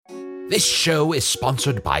This show is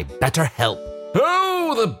sponsored by BetterHelp.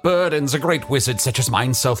 Oh, the burdens a great wizard such as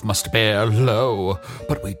myself must bear, lo.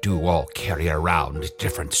 But we do all carry around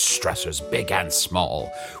different stressors, big and small.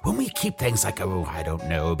 When we keep things like,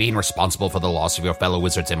 being responsible for the loss of your fellow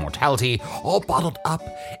wizard's immortality, all bottled up,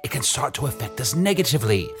 it can start to affect us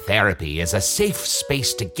negatively. Therapy is a safe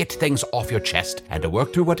space to get things off your chest and to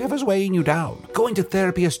work through whatever's weighing you down. Going to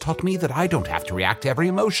therapy has taught me that I don't have to react to every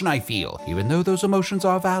emotion I feel, even though those emotions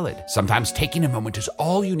are valid. Sometimes taking a moment is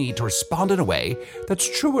all you need to respond in a way that's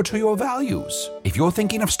truer to your values. If you're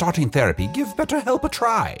thinking of starting therapy, give BetterHelp a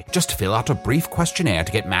try. Just fill out a brief questionnaire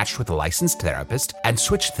to get matched with a licensed therapist and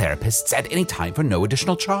switch therapists at any time for no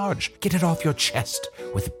additional charge. Get it off your chest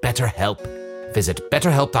with BetterHelp. Visit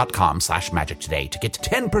betterhelp.com/magic today to get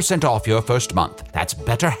 10% off your first month. That's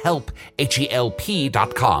BetterHelp,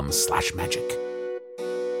 HELP.com/magic.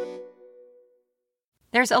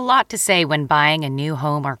 There's a lot to say when buying a new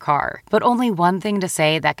home or car, but only one thing to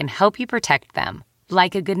say that can help you protect them.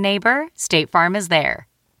 Like a good neighbor, State Farm is there.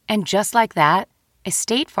 And just like that, a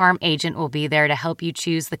State Farm agent will be there to help you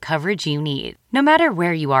choose the coverage you need, no matter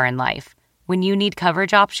where you are in life. When you need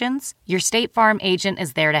coverage options, your State Farm agent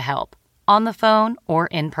is there to help, on the phone or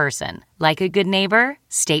in person. Like a good neighbor,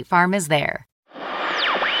 State Farm is there.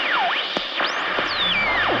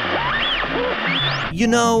 You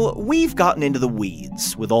know, we've gotten into the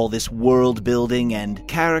weeds with all this world building and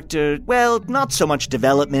character, well, not so much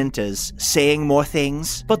development as saying more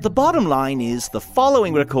things. But the bottom line is the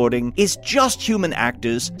following recording is just human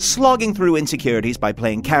actors slogging through insecurities by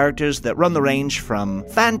playing characters that run the range from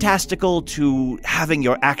fantastical to having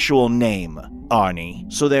your actual name, Arnie.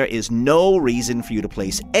 So there is no reason for you to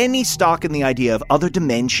place any stock in the idea of other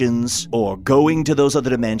dimensions, or going to those other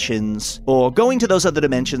dimensions, or going to those other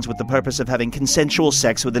dimensions with the purpose of having consensual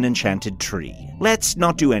sex with an enchanted tree. Let's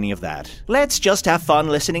not do any of that. Let's just have fun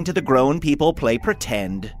listening to the grown people play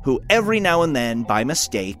pretend, who every now and then, by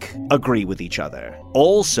mistake, agree with each other.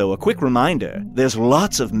 Also, a quick reminder, there's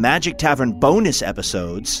lots of Magic Tavern bonus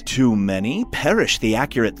episodes, too many perish the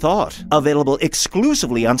accurate thought, available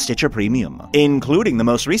exclusively on Stitcher Premium, including the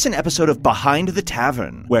most recent episode of Behind the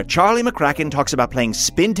Tavern, where Charlie McCracken talks about playing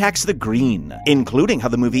Spintax the Green, including how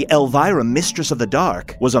the movie Elvira, Mistress of the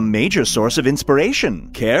Dark was a major source of inspiration.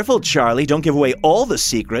 Careful, Charlie, don't give away all the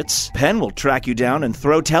secrets. Penn will track you down and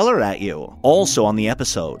throw Teller at you. Also on the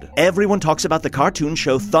episode, everyone talks about the cartoon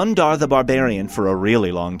show Thundar the Barbarian for a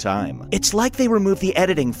really long time. It's like they removed the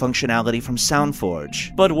editing functionality from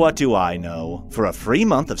SoundForge. But what do I know? For a free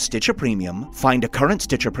month of Stitcher Premium, find a current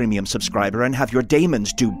Stitcher Premium subscriber and have your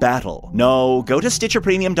daemons do battle. No, go to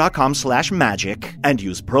stitcherpremium.com/magic and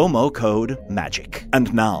use promo code MAGIC.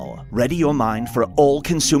 And now, ready your mind for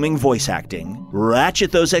all-consuming voice acting,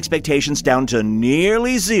 ratchet those expectations down to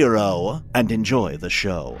nearly zero, and enjoy the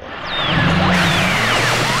show.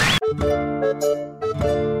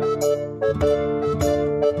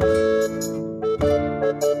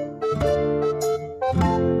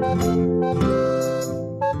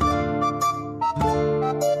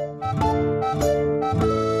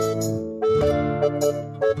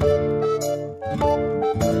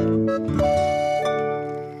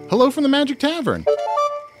 Hello from the Magic Tavern,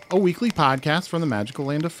 a weekly podcast from the magical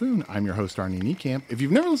land of Foon. I'm your host, Arnie Niekamp. If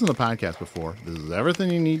you've never listened to the podcast before, this is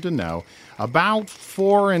everything you need to know. About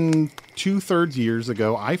 4 2/3 years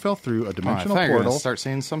ago, I fell through a dimensional portal. portal. Start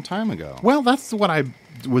saying some time ago. Well, that's what I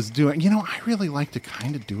was doing. You know, I really like to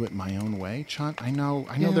kind of do it my own way, Chunt. I know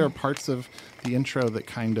there are parts of the intro that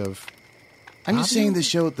kind of... I'm just saying the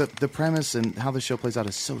show, the premise and how the show plays out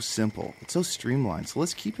is so simple. It's so streamlined. So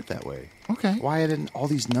let's keep it that way. Okay. Why add in all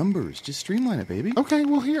these numbers? Just streamline it, baby. Okay,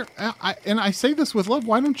 well, here, I say this with love.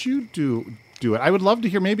 Why don't you do it? I would love to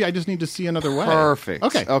hear. Maybe I just need to see another way. Perfect.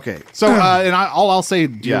 Okay. So, and all I'll say,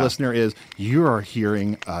 dear listener, is you are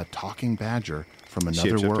hearing a talking badger from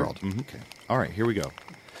another world. Okay. All right, here we go.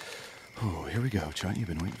 Oh, here we go, John. You've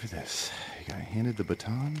been waiting for this. You got handed the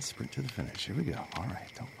baton, sprint to the finish. Here we go. All right.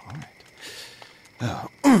 Do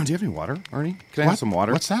you have any water, Ernie? Can I have some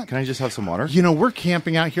water? What's that? Can I just have some water? You know, we're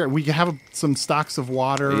camping out here. We have some stocks of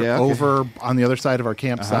water over on the other side of our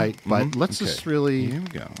campsite, but let's just really... Here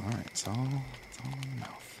we go. All right. It's all in the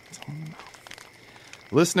mouth.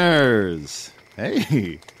 Listeners,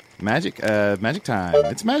 hey, magic time.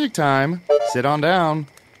 It's magic time. Sit on down.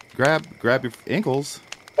 Grab your ankles,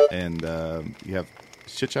 and you have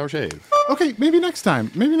shit shower shave. Okay, maybe next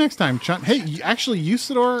time, Chunt. Hey, actually,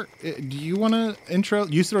 Usador, do you want to intro...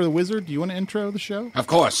 Usador the Wizard, do you want to intro the show? Of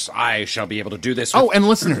course, I shall be able to do this. Oh, and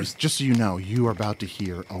listeners, just so you know, you are about to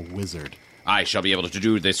hear a wizard. I shall be able to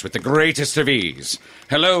do this with the greatest of ease.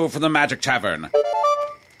 Hello from the Magic Tavern.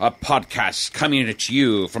 a podcast coming at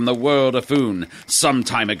you from the world of Foon. Some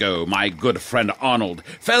time ago, my good friend Arnold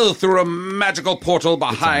fell through a magical portal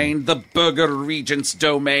behind the Burger Regent's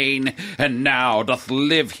domain, and now doth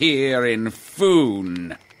live here in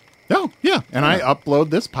Foon. Oh, yeah. And I upload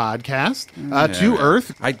this podcast to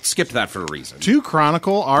Earth I skipped that for a reason. to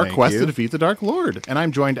chronicle our Thank quest you. to defeat the Dark Lord. And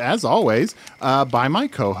I'm joined, as always, by my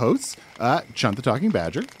co-hosts, Chunt the Talking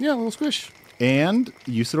Badger Yeah, a little squish. and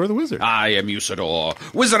Usador the Wizard. I am Usador,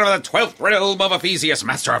 wizard of the 12th realm of Ephesius,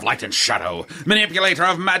 master of light and shadow, manipulator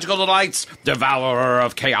of magical delights, devourer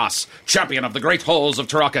of chaos, champion of the great halls of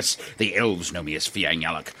Tarakas. The elves know me as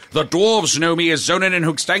Fiangyalak. The dwarves know me as Zonin and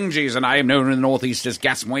Hookstanges, and I am known in the northeast as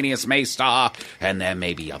Gasmoenius Maystar, and there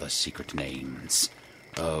may be other secret names.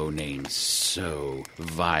 Oh, names so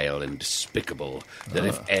vile and despicable that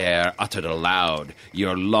if air uttered aloud,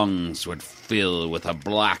 your lungs would fill with a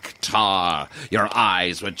black tar, your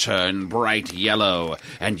eyes would turn bright yellow,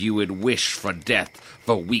 and you would wish for death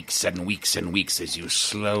for weeks and weeks and weeks as you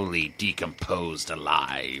slowly decomposed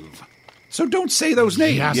alive. So don't say those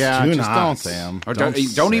names. Yes, Yeah, do just not. don't say them. Or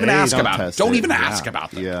don't even ask about them. test Don't it. even ask Yeah.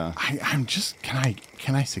 about them. Yeah. I'm just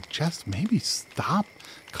can I suggest maybe stop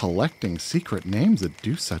collecting secret names that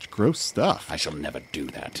do such gross stuff? I shall never do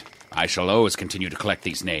that. I shall always continue to collect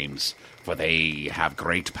these names, for they have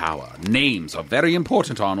great power. Names are very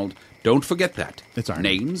important, Arnold. Don't forget that. It's all right.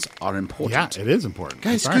 Names are Yeah, important. it is important.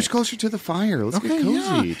 Guys, It's all scooch right. closer to the fire. Let's Okay, get cozy.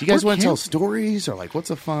 yeah. Do you guys We're want to tell camp- stories or like what's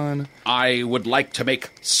a fun? I would like to make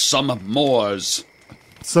some mores.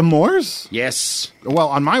 Some s'mores? Yes. Well,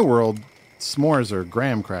 on my world, s'mores are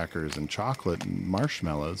graham crackers and chocolate and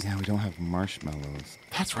marshmallows. Yeah, we don't have marshmallows.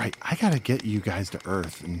 That's right. I got to get you guys to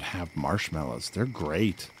Earth and have marshmallows. They're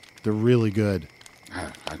great. They're really good.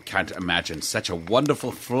 I can't imagine such a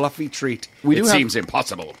wonderful, fluffy treat. We It do have- seems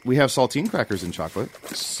impossible. We have saltine crackers and chocolate.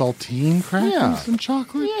 Saltine crackers Yeah. and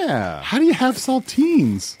chocolate? Yeah. How do you have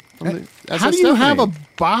saltines? As How a do you have a stuffing.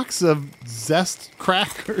 box of zest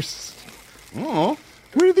crackers? Oh,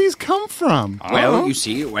 Where do these come from? Well, you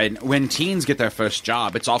see, when teens get their first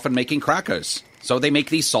job, it's often making crackers. So they make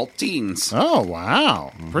these saltines. Oh,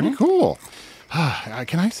 wow. Pretty cool.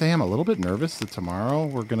 Can I say I'm a little bit nervous that tomorrow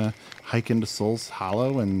we're going to hike into Soul's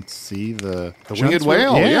Hollow and see the winged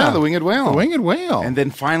whale. Yeah, the winged whale. The winged whale. and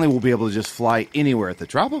then finally we'll be able to just fly anywhere at the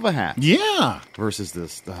drop of a hat. yeah. Versus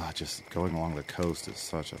this, just going along the coast is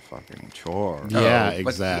such a fucking chore. Yeah, Oh, but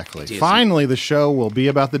exactly. it is- Finally, the show will be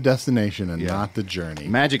about the destination and Yeah. not the journey.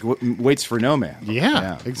 Magic waits for no man.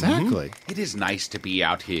 Yeah, exactly. It is nice to be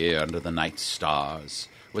out here under the night stars,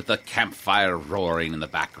 with the campfire roaring in the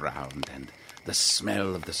background, and the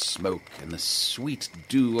smell of the smoke and the sweet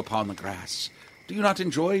dew upon the grass. Do you not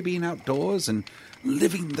enjoy being outdoors and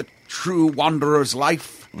living the true wanderer's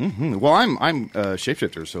life? Well, I'm a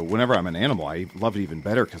shapeshifter, so whenever I'm an animal, I love it even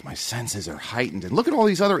better because my senses are heightened. And look at all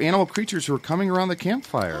these other animal creatures who are coming around the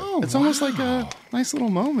campfire. Oh, it's almost like a nice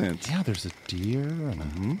little moment. Yeah, there's a deer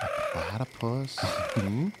and a platypus.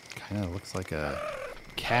 Kind of looks like a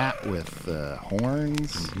cat with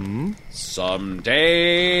horns.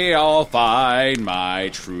 Someday I'll find my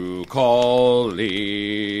true calling.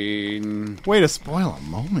 Way to spoil a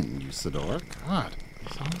moment, Usador. God,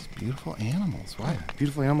 there's all these beautiful animals. Why?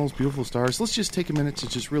 Beautiful animals, beautiful stars. Let's just take a minute to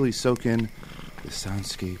just really soak in the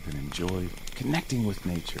soundscape and enjoy connecting with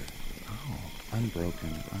nature. Oh, unbroken,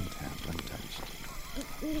 untapped, untouched.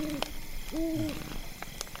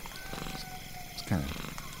 It's kind of.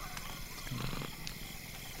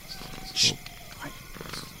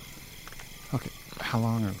 Okay, how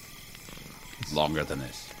long are? Longer than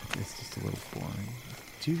this. It's just a little boring.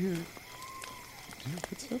 Do you hear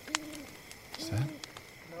footsteps? Is that?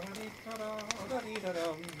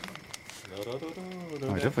 Oh,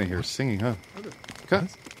 I definitely hear singing, huh? Come,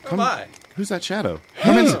 Hi. who's that shadow?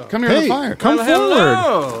 Come near the fire. Come forward.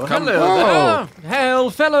 Hello. Come- Hello there. Hail,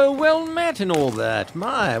 fellow, well met and all that.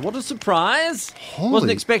 My, what a surprise. Holy-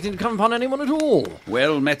 Wasn't expecting to come upon anyone at all.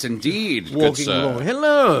 Well met indeed, good Walking sir. along.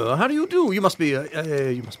 Hello. How do you do? You must be a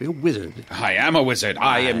wizard. I am a wizard.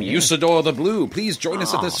 I am Usador the Blue. Please join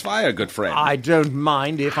us at this fire, good friend. I don't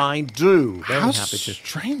mind if I do. Very How happy to.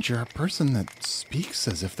 strange! You're a person that speaks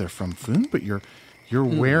as if they're from Foon, but you're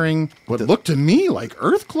wearing what looked to me like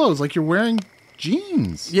Earth clothes, like you're wearing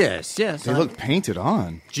jeans. Yes, yes. They look painted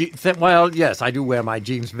on. Well, yes, I do wear my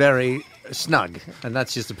jeans very snug, and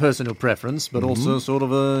that's just a personal preference, but also sort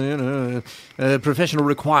of a professional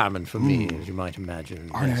requirement for me, as you might imagine.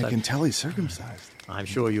 Arnie, Yes, I can tell he's circumcised. I'm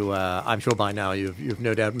sure you. I'm sure by now you've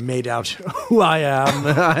no doubt made out who I am.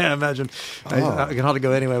 I imagine I can hardly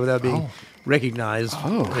go anywhere without being recognized. I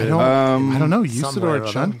don't know.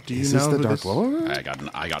 Usador Chunt, do you Is know this the who Dark this?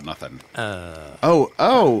 Blower? I got nothing.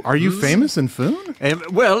 Are you famous in Foon?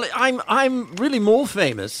 Well, I'm really more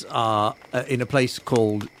famous in a place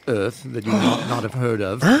called Earth that you might not have heard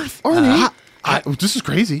of. Earth? Arnie? This is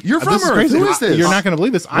crazy. You're from This is Earth. crazy. Who is this? You're not going to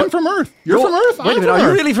believe this. I'm from Earth. You're from Earth. Wait a minute. Are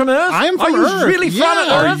you really from Earth? I am from Are Earth. you really from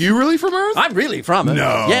Yeah. Earth? Are you really from Earth? I'm really from Earth.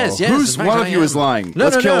 No. Yes. Who's in fact, one of I you am. is lying? No,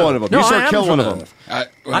 Let's no, kill no. one of them. No, You I start am killing from one of them.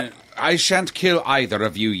 Earth. I shan't kill either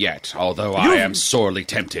of you yet, although I am sorely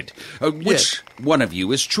tempted. Which one of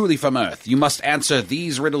you is truly from Earth? You must answer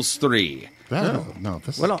these riddles 3. No,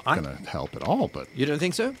 this isn't going to help at all, but You don't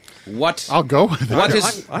think so? What? I'll go with it. What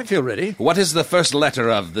is? I feel ready. What is the first letter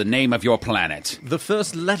of the name of your planet? The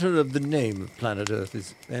first letter of the name of planet Earth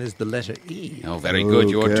is the letter E. Oh, very good.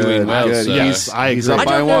 You're good, doing well, good. sir. Yes, I He's agree. up I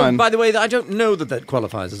by don't know. one. By the way, I don't know that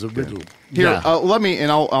qualifies as a riddle. Here, Yeah. let me, and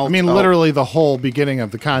I'll I mean, literally, the whole beginning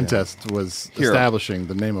of the contest was Here. establishing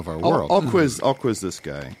the name of our world. I'll quiz this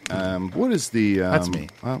guy. What is the? That's me.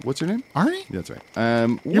 What's your name? Arnie? That's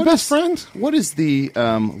right. Your best friend? What is the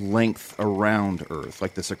length around Earth,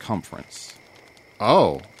 like the circumference?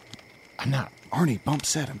 Oh, I'm not. Arnie, bump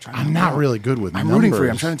set. I'm not really good with I'm numbers. rooting for you.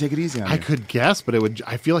 I'm trying to take it easy on you. I could guess, but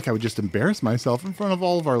I feel like I would just embarrass myself in front of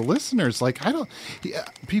all of our listeners. Like,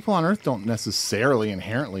 people on Earth don't necessarily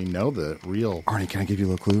inherently know the real. Arnie, can I give you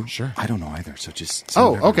a little clue? Sure. I don't know either, so just.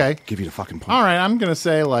 Oh, okay. Give you the fucking point. All right, I'm going to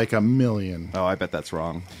say like 1 million. Oh, I bet that's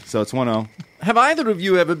wrong. So it's 1-0. Have either of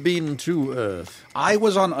you ever been to Earth? I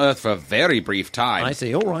was on Earth for a very brief time. I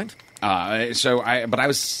see. All right. But I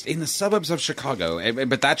was in the suburbs of Chicago.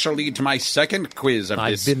 But that shall lead to my second quiz of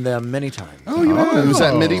I've this. been there many times. Oh, you have? It was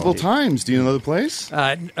at medieval times. Do you know the place?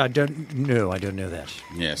 I don't know. I don't know that.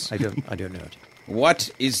 Yes. I don't know it.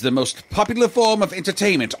 What is the most popular form of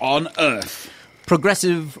entertainment on Earth?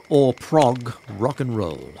 Progressive or prog rock and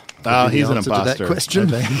roll? He's an Answer to that imposter.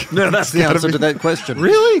 question. I think. No, that's the answer to that question.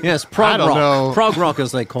 Really? Yes, prog I don't rock. know. Prog rock,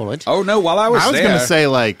 as they call it. Oh no! While I was I was there, going to say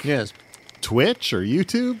like Yes. Twitch or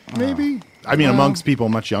YouTube, maybe. I mean, amongst people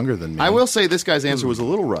much younger than me. I will say this guy's answer was a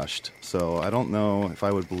little rushed, so I don't know if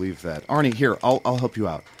I would believe that. Arnie, here, I'll help you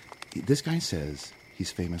out. This guy says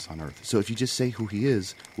he's famous on Earth. So if you just say who he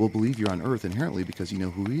is, we'll believe you're on Earth inherently because you know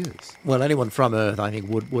who he is. Well, anyone from Earth, I think,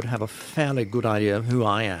 would have a fairly good idea of who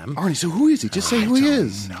I am. Arnie, so who is he? Just say who he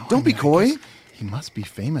is. Don't be coy. He must be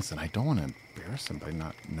famous, and I don't want to embarrass him by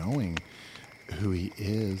not knowing who he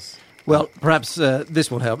is. Well, perhaps this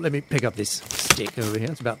will help. Let me pick up this stick over here.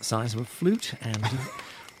 It's about the size of a flute and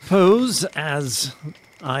pose as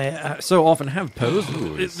I so often have posed.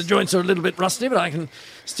 The joints are a little bit rusty, but I can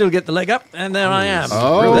still get the leg up, and there I am.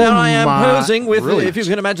 Oh, there I am posing with, brilliant. if you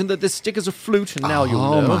can imagine that this stick is a flute, and now you'll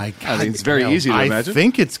know. Oh, my God. I think it's very easy to I imagine.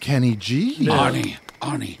 think it's Kenny G.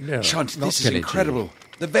 Arnie, No, Chunt, not this is Kenny G. incredible.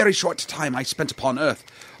 The very short time I spent upon Earth,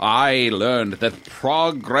 I learned that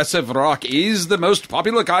progressive rock is the most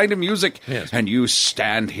popular kind of music. Yes. And you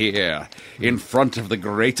stand here in front of the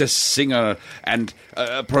greatest singer and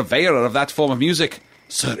purveyor of that form of music,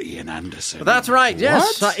 Sir Ian Anderson. That's right,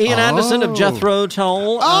 yes. What? Ian Anderson of Jethro,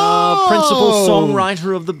 Tull, principal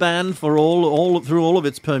songwriter of the band for through all of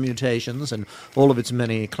its permutations and all of its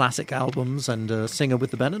many classic albums, and singer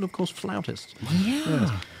with the band, and of course flautist.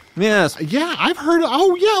 Yeah. Yes. Yeah, I've heard.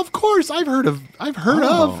 Oh, yeah, of course, I've heard of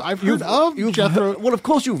Jethro. Well, of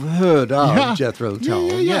course you've heard of Jethro Tull.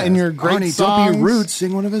 Yeah. yes. And your great Arnie, songs. don't be rude.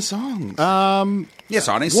 Sing one of his songs. Yes,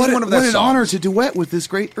 Arnie, sing one of what their an songs. honor to duet with this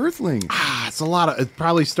great earthling. It's a lot of. It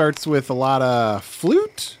probably starts with a lot of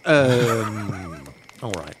flute.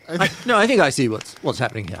 All right. I think I see what's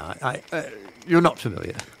happening here. You're not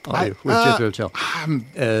familiar, are you, with Jethro Tull?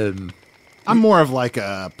 I'm more of like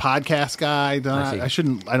a podcast guy. I see.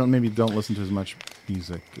 I don't listen to as much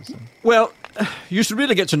music. Well, you should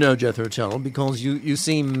really get to know Jethro Tull because you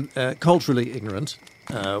seem culturally ignorant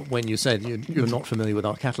when you say that you're not familiar with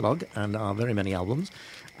our catalogue and our very many albums.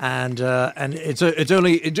 And it's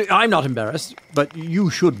only I'm not embarrassed, but you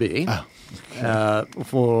should be.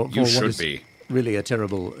 For You what should is be. really a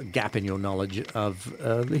terrible gap in your knowledge of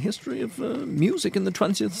the history of music in the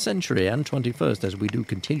 20th century and 21st, as we do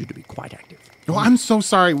continue to be quite active. Well, I'm so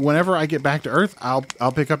sorry. Whenever I get back to Earth, I'll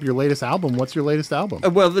pick up your latest album. What's your latest album?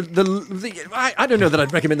 Well, I don't know that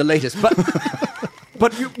I'd recommend the latest, but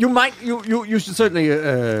But you should certainly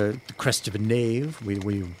the Crest of a Knave. We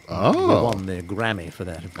won the Grammy for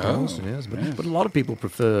that, of course. Yes, but a lot of people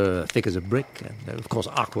prefer Thick as a Brick, and of course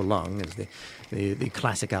Aqua Lung is the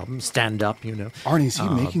classic album. Stand Up, Arnie, is he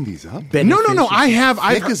making these up? No.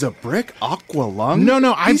 Thick as a Brick, Aqua Lung.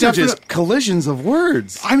 No, these are just collisions of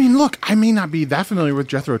words. I mean, look, I may not be that familiar with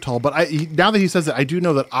Jethro Tull, but now that he says it, I do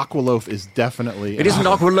know that Aqua Loaf is definitely. It isn't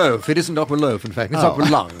Aqua Loaf. It isn't Aqua Loaf. In fact, it's Aqua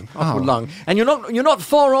Lung. Aqua Lung. And you're not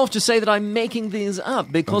far off to say that I'm making these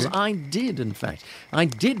up, because I did, in fact,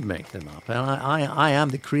 make them up, and I am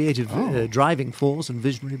the creative driving force and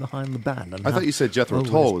visionary behind the band. And I thought you said Jethro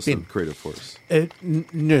Tull was the creative force.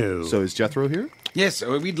 No. So is Jethro here? Yes,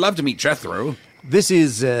 we'd love to meet Jethro. This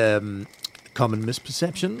is common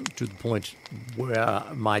misperception, to the point where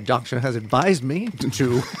my doctor has advised me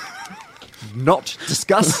to not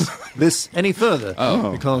discuss this any further,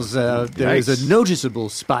 because there is a noticeable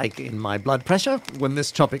spike in my blood pressure when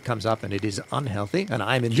this topic comes up, and it is unhealthy, and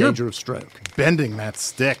I'm in danger of stroke. Bending that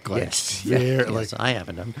stick, Yes, I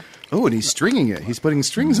haven't. Oh, and he's stringing it. He's putting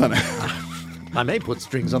strings on it. I may put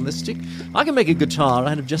strings on this stick. I can make a guitar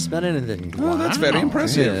out of just about anything. Oh, that's very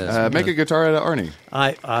impressive. Yes, Make a guitar out of Arnie.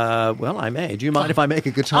 I may. Do you mind if I make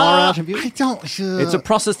a guitar out of you? I don't. It's a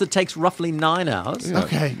process that takes roughly 9 hours. Yeah.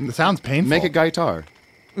 Okay, it sounds painful. Make a guitar.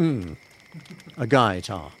 A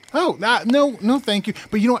guitar. Oh, no, thank you.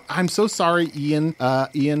 But you know what? I'm so sorry, Ian,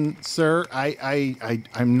 sir.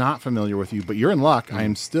 I'm not familiar with you, but you're in luck. I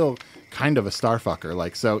am still kind of a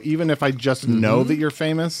starfucker. So even if I just know that you're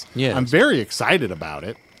famous, I'm very excited about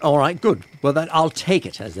it. All right, good. Well, I'll take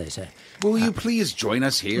it, as they say. Will you please join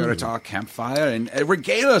us here at our campfire and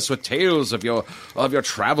regale us with tales of your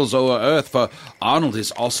travels over Earth? For Arnold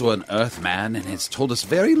is also an Earthman and has told us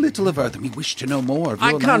very little of Earth, and we wish to know more of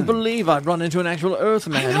your I can't believe I've run into an actual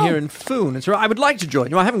Earthman here in Foon. I would like to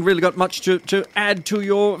join you. I haven't really got much to add to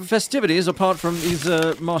your festivities, apart from these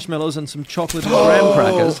marshmallows and some chocolate and graham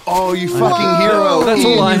crackers. Oh, you fucking hero. That's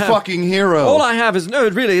Ian, all I you have. fucking hero. All I have is,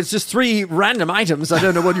 it's just 3 random items. I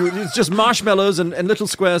don't know it's just marshmallows and little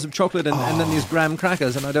squares of chocolate and then these graham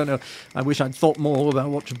crackers, and I don't know. I wish I'd thought more about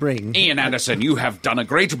what to bring. Ian Anderson, you have done a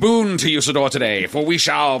great boon to Usador today, for we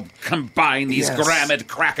shall combine these gramed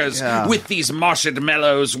crackers with these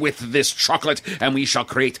marshmallows with this chocolate, and we shall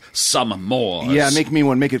create some more. Yeah, make me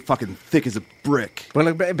one. Make it fucking thick as a brick.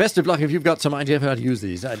 Well, best of luck if you've got some idea of how to use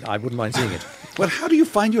these. I wouldn't mind seeing it. Well, how do you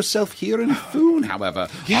find yourself here in Foon, however?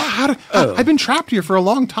 Yeah, I've been trapped here for a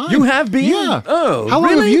long time. You have been? Yeah. Oh, how long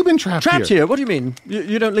really? have you been trapped here? Trapped here? What do you mean?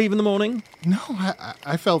 You don't leave in the morning? No,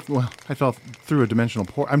 I fell through a dimensional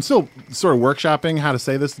portal. I'm still sort of workshopping how to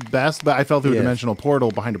say this best, but I fell through a dimensional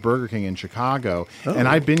portal behind a Burger King in Chicago, and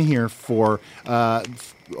I've been here for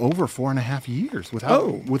over 4.5 years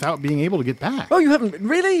without being able to get back. Oh, you haven't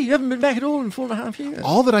really? You haven't been back at all in 4.5 years?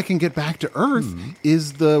 All that I can get back to Earth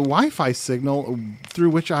is the Wi-Fi signal through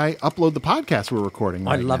which I upload the podcast we're recording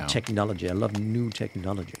right now. I love technology. I love new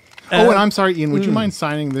technology. And I'm sorry, Ian, would you mind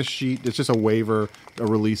signing this sheet? It's just a waiver, a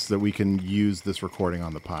release that we can use this recording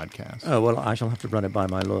on the podcast. Oh, well, I shall have to run it by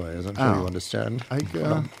my lawyers. I'm sure you understand.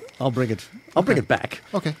 I'll bring it. I'll bring it back.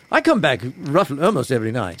 Okay. I come back roughly almost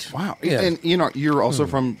every night. Wow. Yeah. And you're also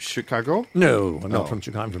from Chicago? No, I'm not from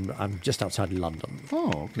Chicago. I'm just outside London.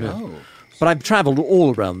 Oh, okay. Yeah. But I've travelled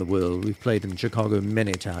all around the world. We've played in Chicago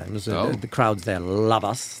many times. The crowds there love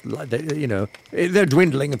us. They're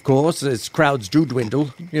dwindling, of course, as crowds do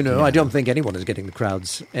dwindle. I don't think anyone is getting the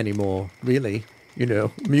crowds anymore, really.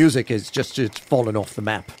 Music is it's fallen off the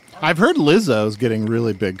map. I've heard Lizzo's getting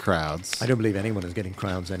really big crowds. I don't believe anyone is getting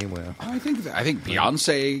crowds anywhere. I think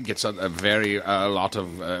Beyonce gets a very lot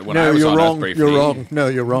of. When No, I was you're on wrong. Earth briefly, You're wrong. No,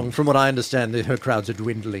 you're wrong. From what I understand, her crowds are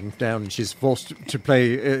dwindling down. She's forced to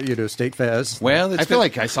play, state fairs. Well, I feel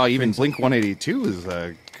like I saw even Blink 182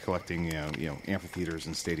 is collecting, amphitheaters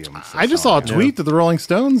and stadiums. I just saw a tweet that the Rolling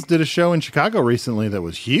Stones did a show in Chicago recently that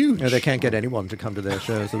was huge. No, they can't get anyone to come to their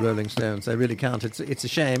shows, the Rolling Stones. They really can't. It's a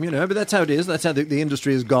shame, but that's how it is. That's how the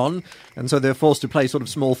industry has gone. And so they're forced to play sort of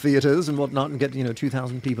small theatres and whatnot and get,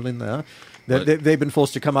 2,000 people in there. They've been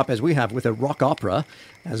forced to come up, as we have, with a rock opera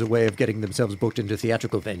as a way of getting themselves booked into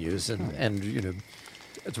theatrical venues. And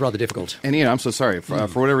it's rather difficult. And I'm so sorry. For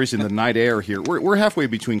whatever reason, the night air here, we're halfway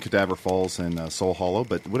between Cadaver Falls and Soul Hollow,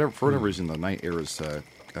 but for whatever reason, the night air is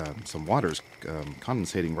some water's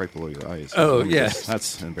condensating right below your eyes. Oh, yes.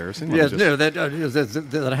 That's embarrassing. Yes,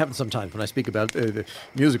 that happens sometimes when I speak about the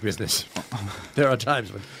music business. There are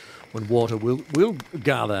times when water will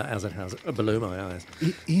gather as it has below my eyes.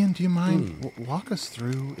 Ian, do you mind walk us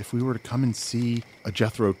through if we were to come and see a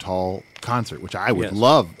Jethro Tull concert, which I would Yes.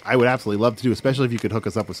 love. I would absolutely love to do, especially if you could hook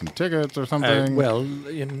us up with some tickets or something. Well,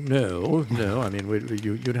 no. I mean,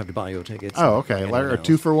 you'd have to buy your tickets. Oh, okay. Anyone Or else.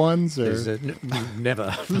 2-for-1s? There's, Or...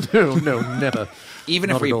 never. No, never. Even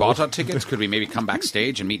Not if we at all. bought our tickets, could we maybe come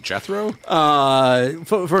backstage and meet Jethro?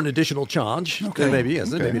 For an additional charge. Okay. Maybe, yes.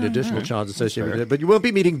 There may be an additional charge associated fair. with it. But you won't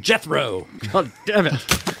be meeting Jethro. God damn it.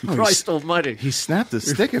 Christ almighty. He snapped the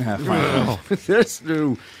stick in half. Finally. There's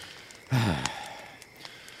no...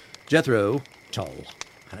 Jethro Tull.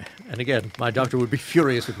 And again, my doctor would be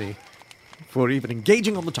furious with me for even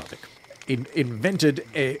engaging on the topic. Invented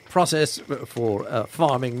a process for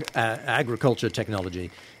farming agriculture technology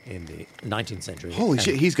in the 19th century. Holy And-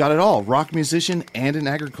 shit, he's got it all. Rock musician and an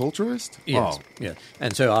agriculturist? Yes, Oh. yeah.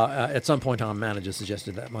 And so at some point our manager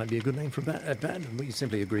suggested that might be a good name for a band, and we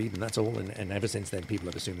simply agreed, and that's all. And ever since then, people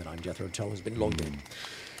have assumed that I'm Jethro Tull has been logged in.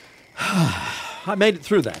 I made it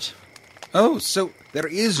through that. Oh, so there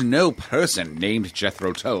is no person named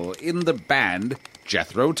Jethro Tull in the band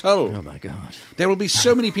Jethro Tull. Oh, my God. There will be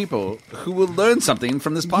so many people who will learn something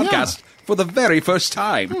from this podcast for the very first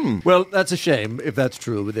time. Well, that's a shame if that's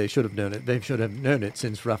true, but they should have known it. They should have known it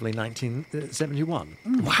since roughly 1971.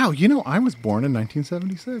 Wow, I was born in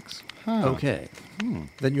 1976. Okay.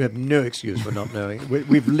 Then you have no excuse for not knowing.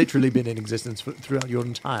 We've literally been in existence throughout your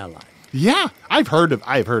entire life. Yeah, I've heard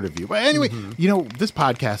of you. But anyway, this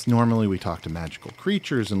podcast, normally we talk to magical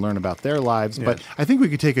creatures and learn about their lives, but I think we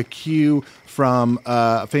could take a cue from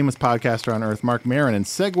a famous podcaster on Earth, Mark Maron, and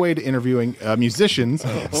segue to interviewing musicians.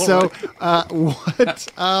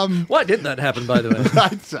 Why did that happen, by the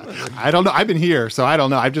way? I don't know. I've been here, so I don't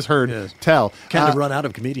know. I've just heard tell. Kind of run out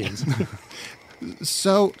of comedians.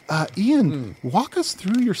 So, Ian, walk us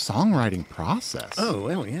through your songwriting process. Oh,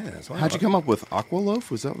 well, yes. How'd you come up with Aqualoaf?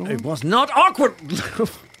 Was that the one? It was not awkward.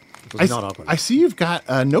 It was not awkward. I see you've got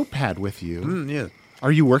a notepad with you. Yeah.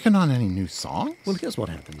 Are you working on any new songs? Well, here's what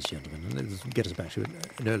happens, gentlemen. Let's get us back to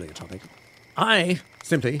an earlier topic. I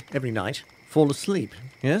simply, every night, fall asleep.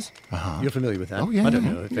 Yes? You're familiar with that? Oh, yeah, I don't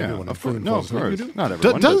yeah. know if Yeah, everyone on of course. Foon No, falls of asleep. course. You do? Not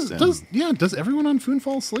everyone Does everyone on Foon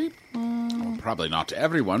fall asleep? Probably not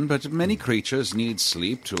everyone, but many creatures need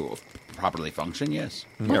sleep to properly function, yes.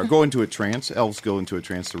 Yeah, or go into a trance. Elves go into a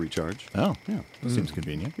trance to recharge. Oh, Yeah. seems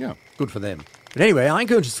convenient. Yeah. Good for them. But anyway, I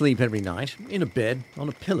go to sleep every night in a bed on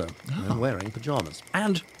a pillow and wearing pajamas.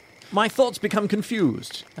 And my thoughts become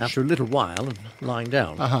confused after a little while of lying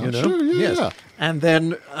down. You know? Sure, yeah, yes. yeah. And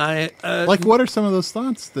then I... Like, what are some of those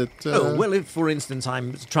thoughts that... Oh, well, if, for instance,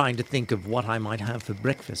 I'm trying to think of what I might have for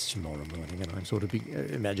breakfast tomorrow morning, and I'm sort of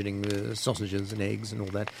imagining sausages and eggs and all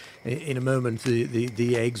that, in a moment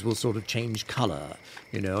the eggs will sort of change colour,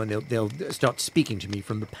 and they'll start speaking to me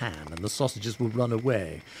from the pan, and the sausages will run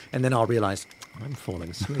away, and then I'll realise I'm falling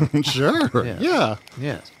asleep. Sure, yeah.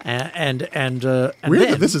 Yes. And Weird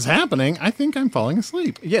then, that this is happening. I think I'm falling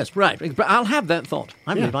asleep. Yes, right. But I'll have that thought.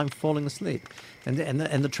 I believe Yeah. I'm falling asleep. And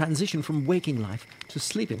the transition from waking life to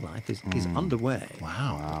sleeping life is underway.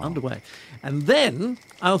 Wow. Underway. And then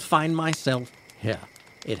I'll find myself here.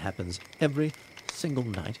 It happens every single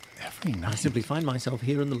night. Every I night. simply find myself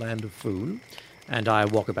here in the land of Foon, and I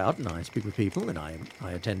walk about and I speak with people and I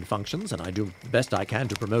attend functions and I do the best I can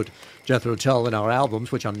to promote Jethro Tull and our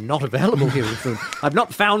albums, which are not available here in Foon. I've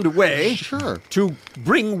not found a way to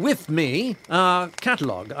bring with me a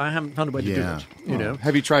catalogue. I haven't found a way to do it.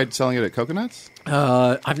 Have you tried selling it at Coconuts?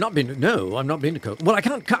 I've not been to Coke. Well,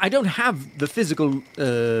 I don't have the physical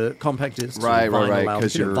compact discs. Right, or vinyl albums.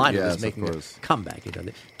 'cause you're- vinyl yes, is of making a course. comeback.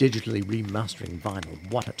 Digitally remastering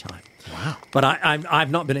vinyl. What a time! Wow. But I've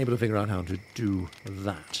not been able to figure out how to do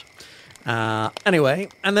that. Anyway,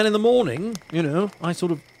 and then in the morning, I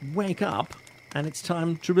sort of wake up. And it's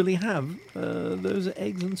time to really have those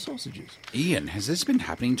eggs and sausages. Ian, has this been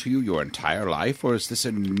happening to you your entire life, or is this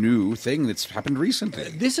a new thing that's happened recently?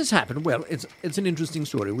 This has happened. Well, it's an interesting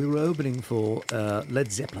story. We were opening for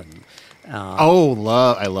Led Zeppelin. I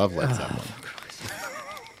love Led Zeppelin.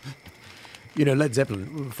 Led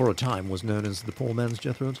Zeppelin for a time was known as the poor man's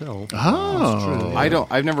Jethro Tull. Oh.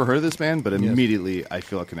 I've never heard of this band, but immediately I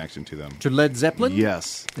feel a connection to them. To Led Zeppelin?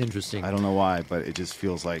 Yes. Interesting. I don't know why, but it just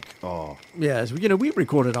feels like, Yes, we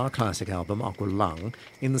recorded our classic album, Aqua Lung,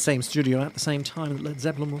 in the same studio at the same time that Led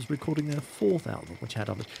Zeppelin was recording their fourth album, which had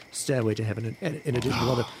Stairway to Heaven, in addition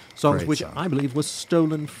to other songs Great which song. I believe were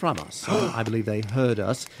stolen from us. I believe they heard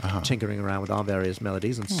us tinkering around with our various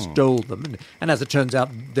melodies and stole them. And as it turns out,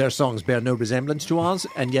 their songs bear no resemblance to ours,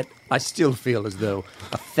 and yet I still feel as though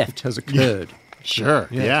a theft has occurred. Sure,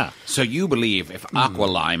 Yeah. yeah. So you believe if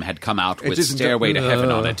Aqualime had come out with isn't Stairway to Heaven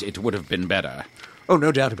on uh, it, it would have been better? Oh,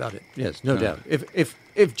 no doubt about it. Yes, no doubt.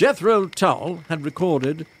 If Jethro Tull had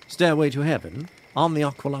recorded Stairway to Heaven, on the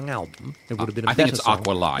Aqualung album, it would have been a I better think it's song.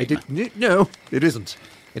 Aqualine. No, it isn't.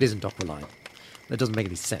 It isn't Aqualine. That doesn't make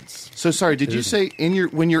any sense. So sorry, did you say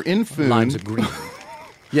when you're in Foon? Lines are green.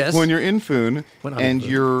 Yes. When you're in Foon When I'm in and Foon.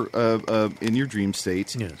 you're in your dream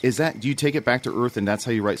state, Yes. do you take it back to Earth and that's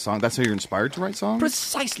how you write songs? That's how you're inspired to write songs?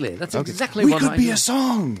 Precisely. That's exactly we what could I be do. a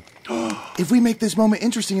song. If we make this moment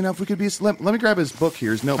interesting enough, we could be. Let me grab his book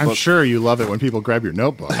here. His notebook. I'm sure you love it when people grab your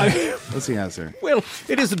notebook. Let's see, answer. Well,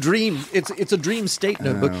 it is a dream. It's a dream state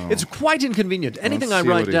notebook. It's quite inconvenient. Anything I see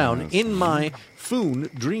write what he down has. in my Foon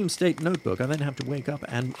dream state notebook, I then have to wake up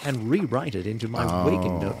and rewrite it into my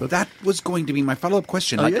waking notebook. That was going to be my follow-up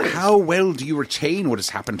question. yes. How well do you retain what has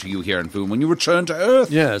happened to you here in Foon when you return to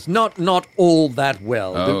Earth? Yes, not all that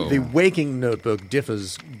well. Oh. The waking notebook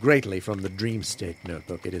differs greatly from the dream state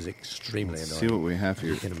notebook. It is extremely Let's annoying. see what we have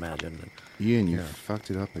here. You can imagine. Ian, you fucked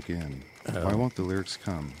it up again. Why won't the lyrics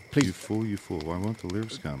come? Please. You fool, you fool. Why won't the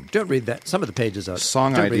lyrics come? Don't read that. Some of the pages are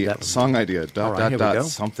Song don't read idea. that. Song idea. All right, here we go.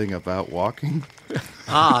 Something about walking.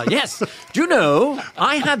 Ah, yes. Do you know,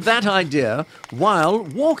 I had that idea while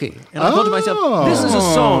walking. And I thought to myself, this is a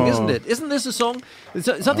song, isn't it? Isn't this a song? It's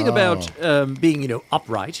something about being,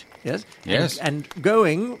 upright, yes? Yes. And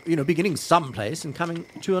going, beginning someplace and coming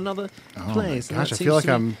to another place. And Gosh, that I feel seems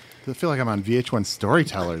like to me- I feel like I'm on VH1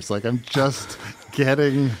 Storytellers. Like I'm just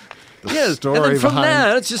getting the Yes, story and then from behind.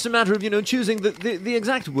 there, it's just a matter of choosing the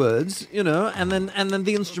exact words, and then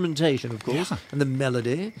the instrumentation, of course, and the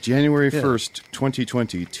melody. January 1st,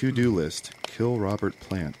 2020. To-do list. Kill Robert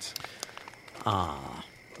Plant. All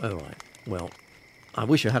right. Well, I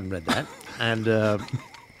wish I hadn't read that. And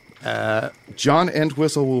John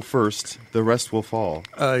Entwistle will first. The rest will fall.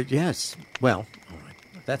 yes, well, all right.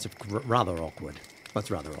 That's rather awkward. That's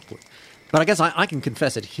rather awkward. But I guess I can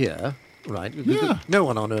confess it here. Right? Yeah. No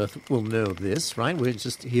one on Earth will know this, right? We're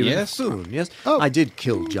just here Yes. in Foon, yes? Oh. I did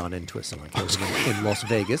kill John Entwistle. I killed him in Las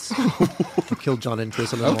Vegas. I killed John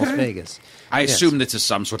Entwistle in Las Vegas. I Yes. assume this is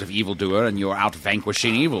some sort of evildoer and you're out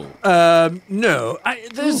vanquishing evil. No.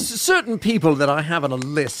 There's certain people that I have on a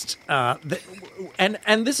list, and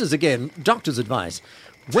this is, again, doctor's advice.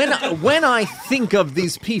 When I think of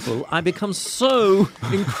these people, I become so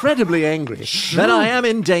incredibly angry that I am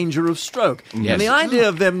in danger of stroke. Yes. And the idea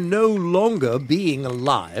of them no longer being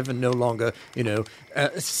alive and no longer,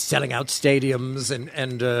 selling out stadiums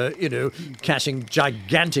and cashing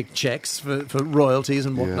gigantic checks for royalties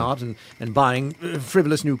and whatnot, and buying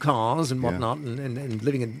frivolous new cars and whatnot, and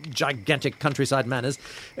living in gigantic countryside manors.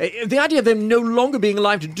 The idea of them no longer being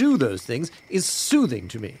alive to do those things is soothing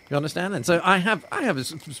to me. You understand? And so I have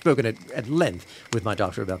spoken at length with my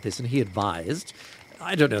doctor about this, and he advised.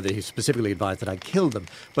 I don't know that he specifically advised that I kill them,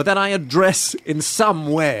 but that I address in some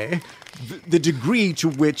way the degree to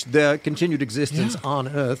which their continued existence on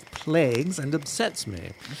Earth plagues and upsets me.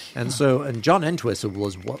 And John Entwistle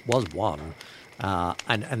was one.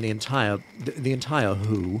 And the entire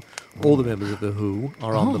Who, all the members of the Who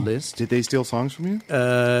are on the list. Did they steal songs from you?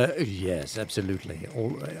 Yes, absolutely.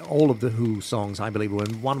 All of the Who songs, I believe, were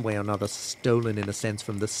in one way or another stolen, in a sense,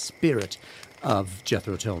 from the spirit of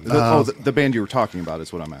Jethro Tull. The band you were talking about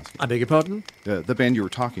is what I'm asking. I beg your pardon? The band you were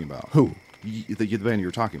talking about. Who? The band you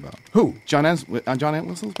were talking about. Who? John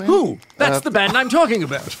Entwistle's band? Who? That's the band I'm talking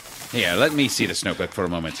about. Here, let me see this notebook for a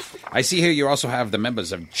moment. I see here you also have the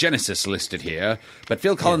members of Genesis listed here, but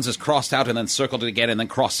Phil Collins is crossed out and then circled it again and then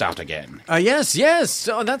crossed out again. Yes.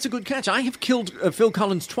 Oh, that's a good catch. I have killed Phil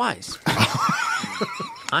Collins twice.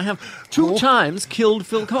 I have 2 times killed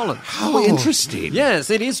Phil Collins. How interesting. Yes,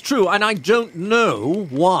 it is true, and I don't know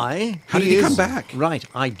why. How did he come back? Right,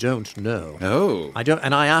 I don't know. Oh. I don't,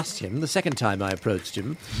 and I asked him the second time I approached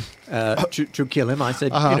him to kill him. I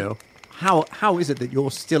said, how is it that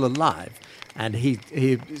you're still alive? And he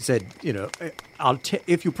said,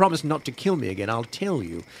 if you promise not to kill me again, I'll tell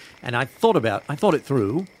you. And I thought it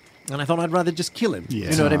through. And I thought I'd rather just kill him.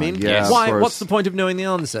 Yeah. You know what I mean? Yeah, Why? of course. What's the point of knowing the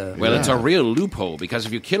answer? Well, it's a real loophole, because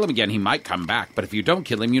if you kill him again, he might come back. But if you don't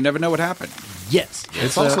kill him, you never know what happened. Yes.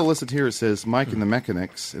 It's also listed here. It says Mike and the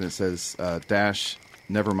Mechanics, and it says dash.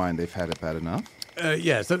 Never mind, they've had it bad enough.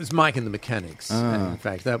 Yes, that was Mike and the Mechanics. And in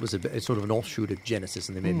fact, that was a sort of an offshoot of Genesis,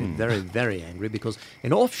 and they made me very, very angry because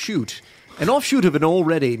an offshoot of an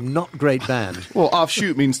already not great band. Well,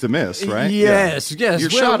 offshoot means to miss, right? Yes. Your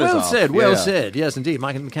shot is well off. said. Yeah. Well said. Yes, indeed.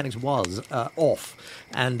 Mike and the Mechanics was off,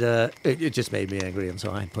 and it just made me angry, and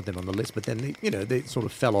so I put them on the list. But then they sort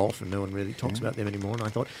of fell off, and no one really talks about them anymore. And I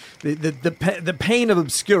thought the pain of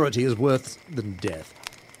obscurity is worse than death.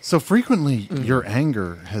 So frequently, your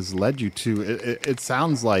anger has led you to. It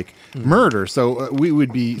sounds like murder. So we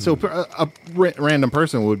would be. So a random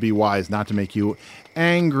person would be wise not to make you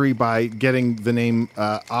angry by getting the name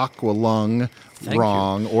Aqualung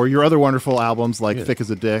wrong, or your other wonderful albums like "Thick as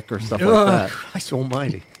a Dick" or stuff like that. Christ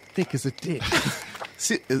Almighty, thick as a dick.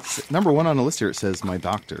 See, it's number one on the list here. It says my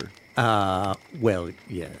doctor. Well,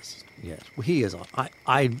 yes. Well, he is.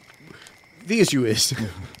 The issue is,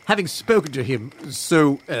 having spoken to him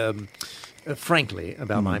so frankly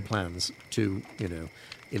about my plans to,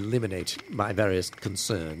 eliminate my various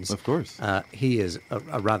concerns. Of course. He is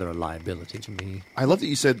rather a liability to me. I love that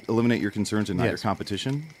you said eliminate your concerns and not your Yes.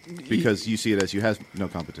 competition, because you see it as you have no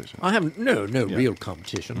competition. I have no real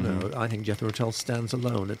competition. No, I think Jethro Tull stands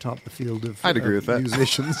alone atop the field of I'd agree with that.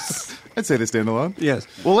 musicians. I'd say they stand alone. Yes.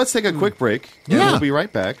 Well, let's take a quick break, and Yeah. we'll be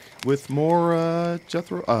right back with more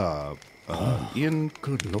Jethro. Ian,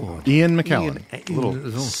 Good Lord. Ian McKellen.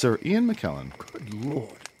 little Sir Ian McKellen. Good Lord.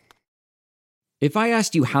 If I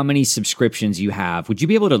asked you how many subscriptions you have, would you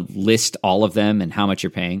be able to list all of them and how much you're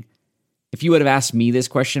paying? If you would have asked me this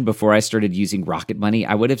question before I started using Rocket Money,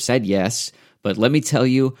 I would have said yes. But let me tell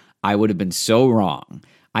you, I would have been so wrong.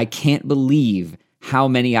 I can't believe how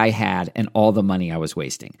many I had and all the money I was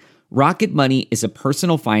wasting. Rocket Money is a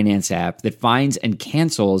personal finance app that finds and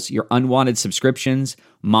cancels your unwanted subscriptions,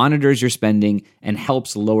 monitors your spending, and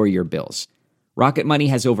helps lower your bills. Rocket Money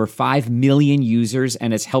has over 5 million users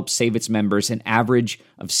and has helped save its members an average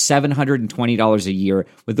of $720 a year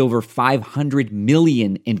with over 500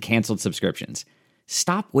 million in canceled subscriptions.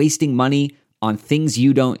 Stop wasting money on things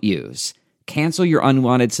you don't use. Cancel your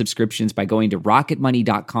unwanted subscriptions by going to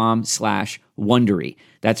rocketmoney.com/Wondery.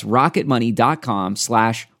 That's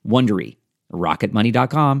rocketmoney.com/Wondery.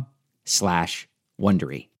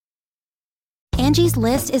 rocketmoney.com/Wondery. Angie's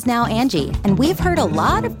List is now Angie, and we've heard a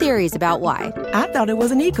lot of theories about why. I thought it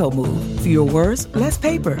was an eco move. Fewer words, less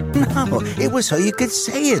paper. No, it was so you could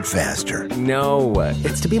say it faster. No,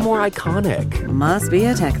 it's to be more iconic. Must be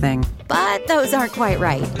a tech thing. But those aren't quite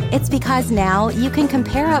right. It's because now you can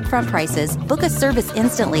compare upfront prices, book a service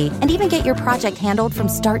instantly, and even get your project handled from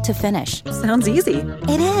start to finish. Sounds easy.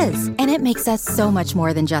 It is, and it makes us so much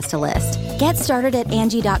more than just a list. Get started at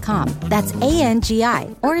Angie.com. That's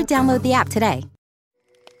ANGI, or download the app today.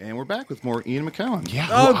 And we're back with more Ian McKellen. Yeah.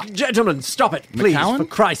 Oh, gentlemen, stop it, please, McCowan? for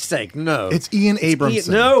Christ's sake, no. It's Ian Abramson.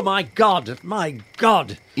 No, my God.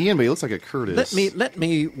 Ian, but he looks like a Curtis. Let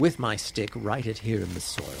me, with my stick, write it here in the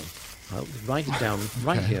soil. I'll write it down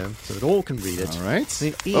right here so that all can read it. All right.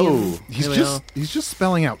 See, Ian, He's just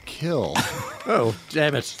spelling out kill. Oh,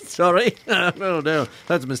 damn it. Sorry. Oh, no.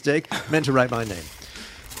 That's a mistake. Meant to write my name.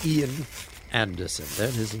 Ian Anderson. There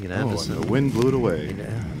it is, Ian Anderson. And the wind blew it away.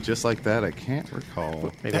 Yeah. Just like that, I can't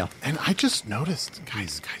recall. Maybe I'll... And I just noticed,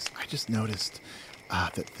 guys, I just noticed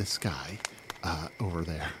that this guy over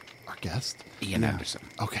there, our guest, Ian Anderson.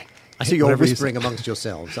 Okay. I see you're Whatever he whispering said. amongst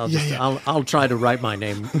yourselves. Yeah. I'll try to write my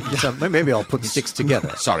name. Maybe I'll put sticks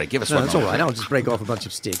together. Sorry, give us No, one that's all moment. right. I'll just break off a bunch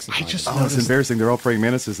of sticks. and I find just it. Oh, it's embarrassing. They're all praying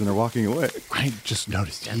mantises and they're walking away. I just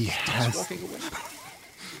noticed he has.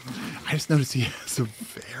 I just noticed he has a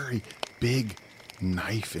very big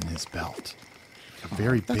knife in his belt. A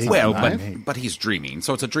very big Well, knife. but he's dreaming,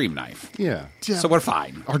 so it's a dream knife. Yeah. So we're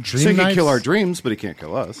fine. Our dream So he can knives? kill our dreams, but he can't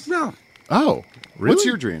kill us. No. Oh, really? What's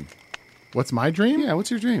your dream? What's my dream? Yeah, what's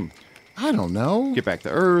your dream? I don't know. Get back to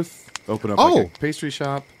Earth, open up Oh. like a pastry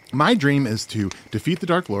shop. My dream is to defeat the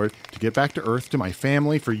Dark Lord, to get back to Earth, to my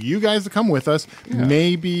family, for you guys to come with us. Yeah.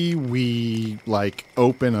 Maybe we,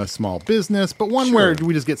 open a small business, but one Sure. where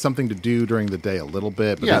we just get something to do during the day a little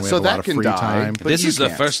bit, but Yeah, then we so have a that lot of can free die, time. but This you is the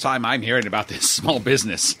can't. first time I'm hearing about this small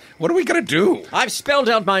business. What are we going to do? I've spelled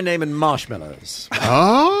out my name in marshmallows.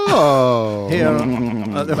 Oh. Here.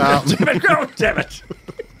 Damn it, go, damn it.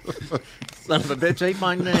 Son of a bitch ate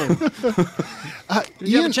my name. Did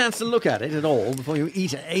you have a chance to look at it at all before you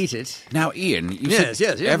ate it? Now, Ian, you Yes,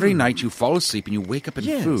 said yes. every night you fall asleep and you wake up in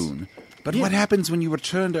Yes. Foon. But Yes. what happens when you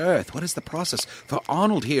return to Earth? What is the process? For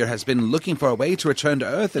Arnold here has been looking for a way to return to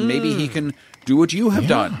Earth, and maybe he can do what you have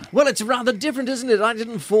done. Well, it's rather different, isn't it? I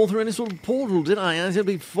didn't fall through any sort of portal, did I? I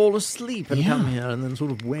simply fall asleep and come here, and then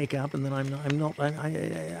sort of wake up, and then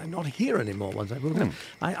I'm not here anymore. Once I woke up,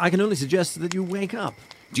 I can only suggest that you wake up.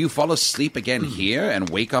 Do you fall asleep again here and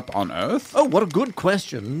wake up on Earth? Oh, what a good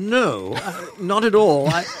question. No, not at all.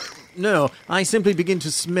 No, I simply begin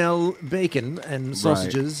to smell bacon and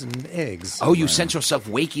sausages and eggs. Oh, you sense yourself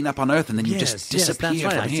waking up on Earth and then you just disappear that's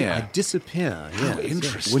right. from here. I disappear. Yes,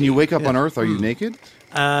 interesting. When you wake up on Earth, are you naked?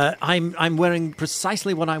 I'm wearing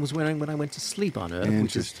precisely what I was wearing when I went to sleep on Earth,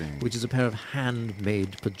 Interesting. which is a pair of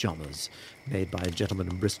handmade pajamas made by a gentleman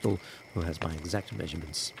in Bristol who has my exact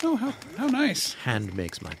measurements. Oh, how nice. Hand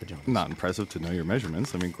makes my pajamas. Not impressive to know your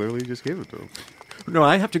measurements. I mean, clearly you just gave it to him. No,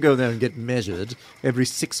 I have to go there and get measured every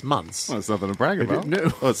 6 months. Well, that's nothing to brag about.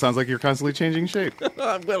 No. Well, it sounds like you're constantly changing shape.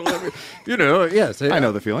 Well, yes. I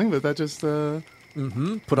know the feeling, but that just...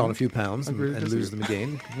 Put on a few pounds and lose them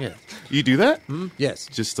again. Yeah. You do that? Yes.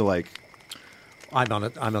 Just to like...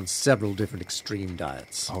 I'm on several different extreme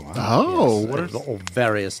diets. Oh, wow. Oh, Yes, or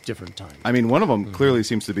various different times. I mean, one of them clearly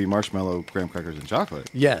seems to be marshmallow, graham crackers, and chocolate.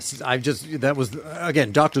 Yes, that was,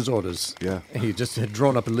 again, doctor's orders. Yeah. He just had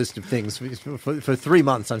drawn up a list of things. For 3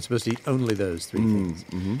 months, I'm supposed to eat only those three things.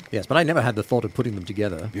 Mm-hmm. Yes, but I never had the thought of putting them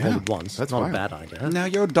together all at once. That's not fine. a bad idea. Now,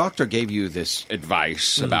 your doctor gave you this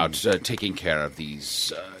advice about taking care of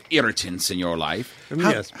these irritants in your life.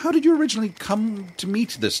 Yes. How did you originally come to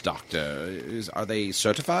meet this doctor? Are they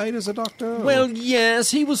certified as a doctor? Well,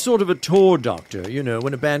 yes, he was sort of a tour doctor. You know,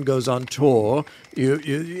 when a band goes on tour,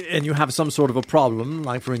 you have some sort of a problem.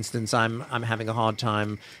 Like, for instance, I'm having a hard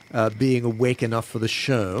time being awake enough for the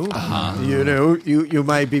show. Uh-huh. You know, you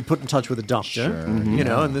might be put in touch with a doctor. Sure. You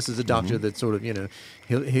know, and this is a doctor that sort of, you know,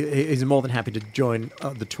 he's more than happy to join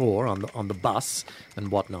the tour on the bus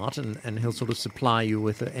and whatnot, and he'll sort of supply you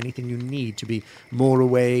with anything you need to be more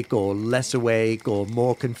awake or less awake or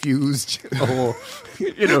more confused or,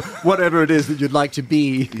 you know, whatever it is that you'd like to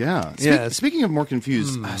be. Yeah. Yes. Speaking of more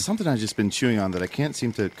confused, something I've just been chewing on that I can't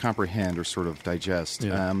seem to comprehend or sort of digest.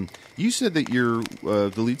 Yeah. You said that you're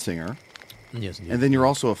the lead singer. Yes, indeed. And then you're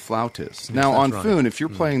also a flautist. Now, on right. Foon, if you're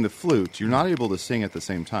playing the flute, you're not able to sing at the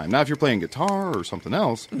same time. Now, if you're playing guitar or something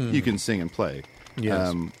else, you can sing and play.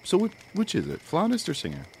 Yes. So which is it, flautist or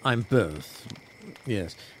singer? I'm both.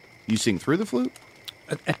 Yes. You sing through the flute?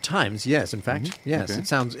 At times, yes. In fact, yes. Okay.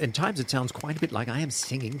 At times it sounds quite a bit like I am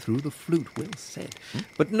singing through the flute. Well said.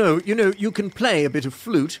 But no, you know, you can play a bit of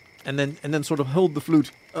flute and then sort of hold the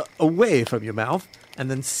flute away from your mouth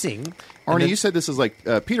and then sing. Arnie, you said this is like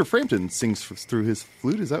Peter Frampton sings through his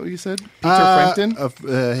flute. Is that what you said? Peter Frampton?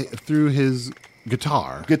 Through his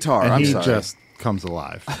guitar. Guitar, and I'm he sorry. just comes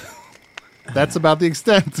alive. That's about the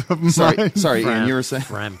extent of my... Sorry, Ian, you were saying?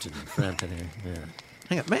 Frampton here. Yeah.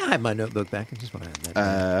 Hang on, may I have my notebook back? I just want to add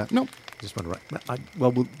that. Nope. Just want to write.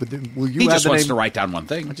 Will you? He add just the wants name? to write down one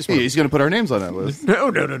thing. He's going to put our names on that list.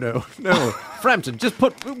 No. Frampton. Just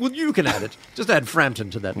put. Well, you can add it. Just add Frampton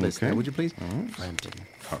to that list, Okay. now, would you please? Frampton.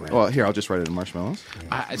 Well, here, I'll just write it in marshmallows.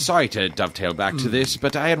 Sorry to dovetail back to this,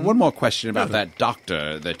 but I had one more question about that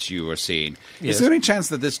doctor that you were seeing. Yes. Is there any chance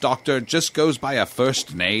that this doctor just goes by a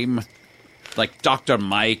first name? Like Dr.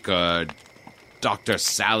 Mike or Dr.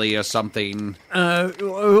 Sally or something?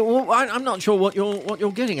 Well, I'm not sure what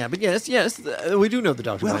you're getting at, but yes, we do know the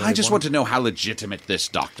doctor. Well, I just want to know how legitimate this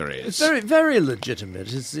doctor is. It's very, very legitimate.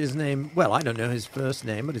 His name. Well, I don't know his first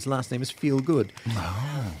name, but his last name is Feelgood.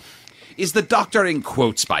 Oh. Is the doctor in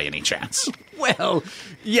quotes by any chance? Well,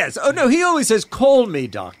 yes. Oh, no, he always says, call me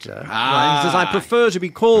doctor. Right? He says, I prefer to be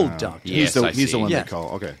called doctor. Yes, he's the one Yeah. they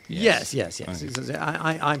call. Okay. Yes. He says,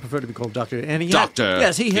 I prefer to be called doctor. And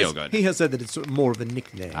Doctor he Feelgood. has said that it's sort of more of a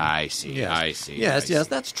nickname. I see. Yes,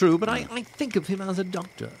 that's true. But I think of him as a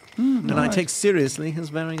doctor. And I take seriously his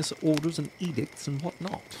various orders and edicts and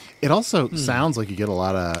whatnot. It also sounds like you get a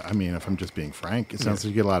lot of, I mean, if I'm just being frank, it sounds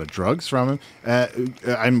like you get a lot of drugs from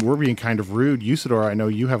him. We're being kind of rude. Usador, I know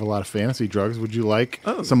you have a lot of fantasy drugs. Would you like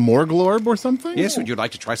some Morglorb or something? Yes, would you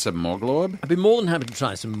like to try some Morglorb? I'd be more than happy to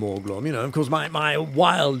try some Morglorb. You know, of course, my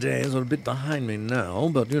wild days are a bit behind me now.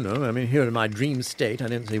 But, you know, I mean, here in my dream state, I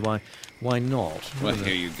don't see why not. Well,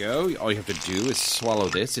 here you go. All you have to do is swallow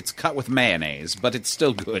this. It's cut with mayonnaise, but it's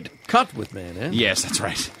still good. Cut with mayonnaise? Yes, that's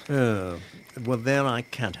right. Oh. Well, there I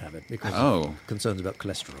can't have it because of concerns about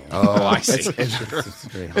cholesterol. Oh, I see. It's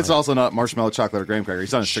very high. It's also not marshmallow, chocolate, or graham cracker.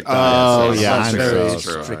 He's on a strict Oh, diet. yeah, It's I'm a very so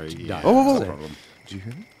strict sorry. diet. Oh. Did you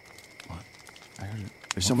hear that? What? I heard it.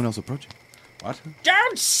 There's someone else approaching. What?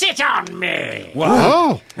 Don't sit on me!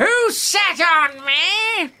 Oh! Who sat on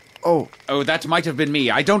me? Oh, that might have been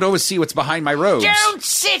me. I don't always see what's behind my robes. Don't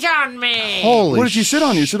sit on me! Holy what did you sit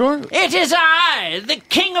on, Usador? It is I, the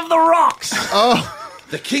king of the rocks!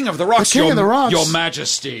 The king of the rocks, King of the Rocks. Your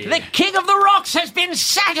Majesty. The king of the rocks has been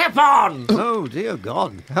sat upon. Oh dear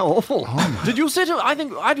God! How awful! Did you sit?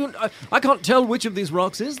 I can't tell which of these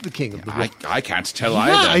rocks is the king of the rocks. I can't tell Yeah,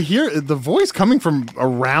 either. I hear the voice coming from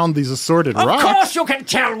around these assorted Of rocks. course you can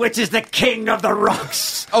tell which is the king of the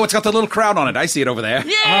rocks. Oh, it's got the little crown on it. I see it over there.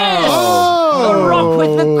 Yes! Oh. The rock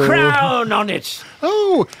with the crown on it.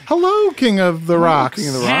 Oh, hello, King of the Rocks. King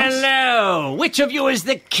of the Rocks. Hello. Which of you is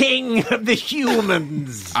the king of the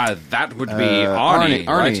humans? That would be Arnie,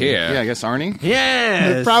 right here. Yeah, I guess Arnie. It'd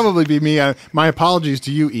Yes. probably be me. My apologies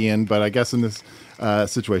to you, Ian, but I guess in this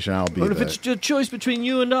situation, I'll be But if the... it's a choice between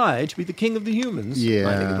you and I to be the king of the humans, I think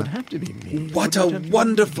Yeah. it would have to be me. What a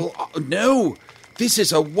wonderful... no! This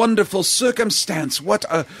is a wonderful circumstance. What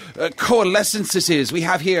a coalescence this is. We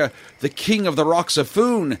have here the king of the rocks of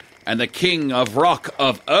Foon and the king of rock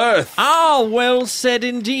of earth. Ah, well said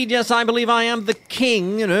indeed. Yes, I believe I am the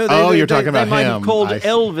king. You know, You're talking about they might have him. called I see.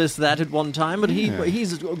 Elvis that at one time, but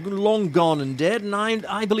he's long gone and dead. And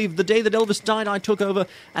I believe the day that Elvis died, I took over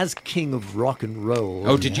as king of rock and roll.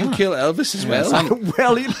 Oh, did you kill Elvis as well?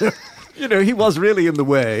 Well, you know, he was really in the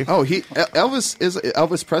way. Oh, Elvis is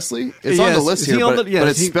Elvis Presley. It's on the Yes, list is he here, on but, the- yes, but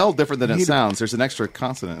it's he- spelled different than it he- sounds. There's an extra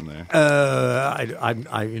consonant in there.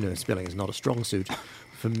 You know, spelling is not a strong suit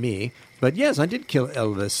for me. But yes, I did kill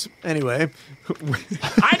Elvis. Anyway,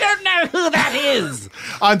 I don't know who that is.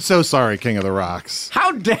 I'm so sorry, King of the Rocks.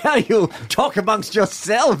 how dare you talk amongst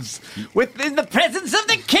yourselves Within the presence of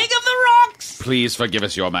the king of the rocks. Please forgive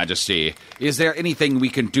us, Your Majesty. Is there anything we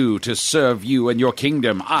can do to serve you and your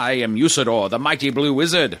kingdom? I am Usador, the mighty blue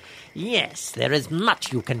wizard. Yes, there is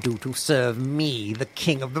much you can do to serve me, the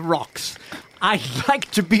king of the rocks. I'd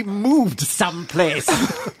like to be moved someplace.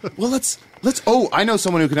 Well, let's. Oh, I know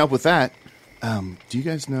someone who can help with that. Do you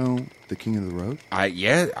guys know the King of the Road? I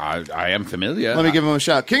am familiar. Let me give him a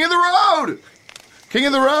shout. King of the Road! King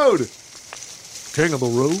of the Road! king of the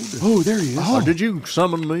road. Oh, there he is. Oh, did you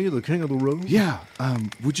summon me, the king of the road? Yeah.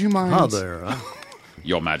 Would you mind? Hi there.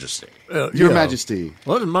 Your Majesty. Your Majesty.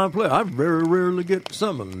 Well, it's my pleasure. I very rarely get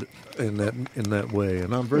summoned in that way,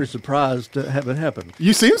 and I'm very surprised to have it happen.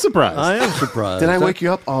 You seem surprised. I am surprised. Did I wake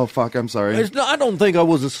you up? Oh, fuck, I'm sorry. I don't think I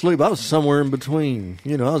was asleep. I was somewhere in between.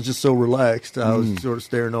 You know, I was just so relaxed. I was sort of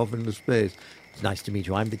staring off into space. It's nice to meet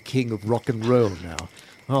you. I'm the king of rock and roll now.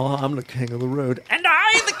 Oh, I'm the king of the road. And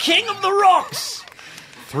I, the king of the rocks.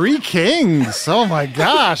 3 kings. Oh, my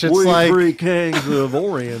gosh. It's We like... three kings of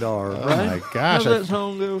Orient are, right? Oh, my gosh. How's that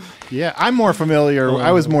song go? Yeah, I'm more familiar.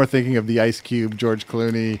 I was more thinking of the Ice Cube, George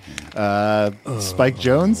Clooney, Spike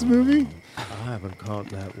Jonze movie. I haven't caught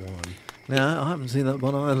that one. No, I haven't seen that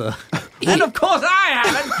one either. And of course I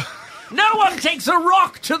haven't. No one takes a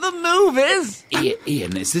rock to the movies.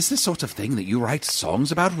 Ian, is this the sort of thing that you write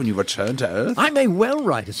songs about when you return to Earth? I may well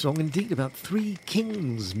write a song indeed about 3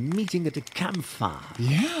 kings meeting at a campfire.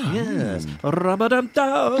 Yeah. Yes.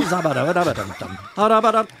 Rabadum-dum, zabadabadabadum-dum,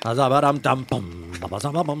 arabadum, azabadum-dum-bum,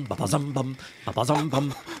 babazababum, babazum-bum,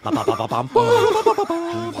 babazum-bum,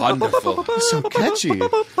 bababababum. Wonderful. So catchy.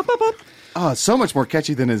 Oh, it's so much more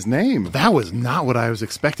catchy than his name. That was not what I was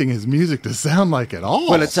expecting his music to sound like at all.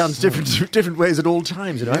 Well, it sounds different ways at all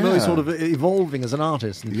times. You know, I'm always Yeah. sort of evolving as an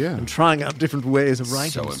artist and, Yeah. and trying out different ways of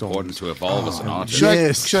writing So songs. important to evolve as an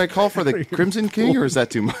artist. Should I call for the Crimson King, or is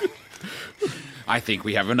that too much? I think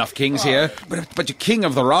we have enough kings here. But you king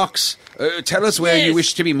of the rocks, tell us where you Yes.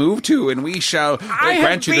 wish to be moved to, and we shall I have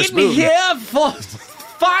grant you this been boon. here for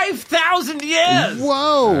 5,000 years.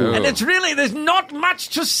 Whoa. And it's really, there's not much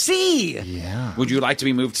to see. Yeah. Would you like to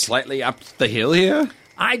be moved slightly up the hill here?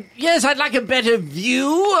 Yes, I'd like a better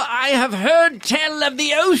view. I have heard tell of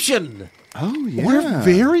the ocean. Oh, yeah. We're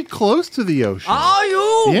very close to the ocean. Are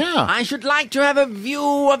you? Yeah. I should like to have a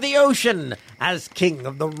view of the ocean. As king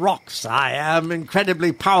of the rocks, I am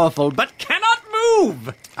incredibly powerful, but cannot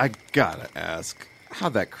move. I gotta ask,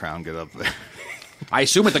 how'd that crown get up there? I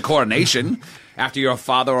assume at the coronation, after your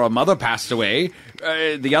father or mother passed away,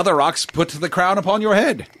 the other rocks put the crown upon your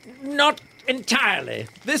head. Not entirely.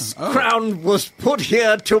 This crown was put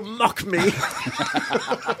here to mock me.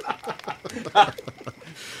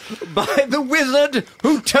 By the wizard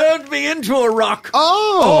who turned me into a rock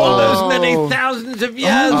all those many thousands of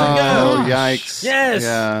years Oh, ago. yikes. Yes.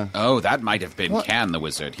 Yeah. Oh, that might have been Can the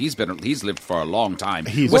wizard. He's lived for a long time.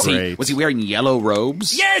 He's was great. Was he wearing yellow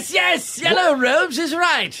robes? Yes, yellow robes is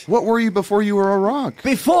right. What were you before you were a rock?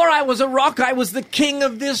 Before I was a rock, I was the king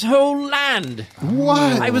of this whole land.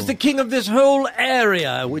 What? I was the king of this whole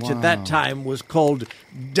area, which at that time was called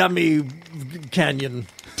Dummy Canyon.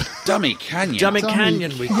 Dummy Canyon. Dummy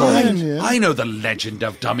Canyon, we call it. Canyon. I know the legend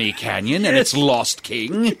of Dummy Canyon and its lost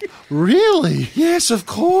king. Really? Yes, of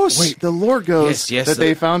course. Wait, the lore goes Yes, that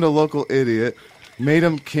they found a local idiot, made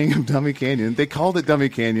him king of Dummy Canyon. They called it Dummy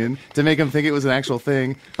Canyon to make him think it was an actual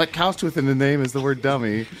thing, but couched within the name is the word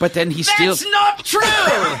dummy. But then he still... That's not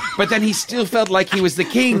true! But then he still felt like he was the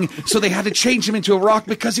king, so they had to change him into a rock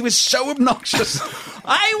because he was so obnoxious.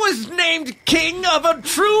 I was named king of a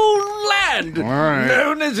true land, right.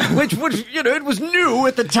 known as which was, it was new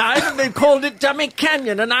at the time, and they called it Dummy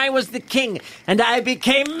Canyon, and I was the king, and I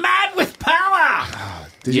became mad with power.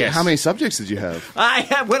 How many subjects did you have?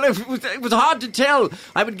 It was hard to tell.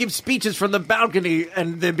 I would give speeches from the balcony,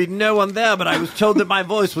 and there'd be no one there, but I was told that my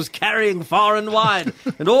voice was carrying far and wide,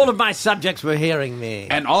 and all of my subjects were hearing me.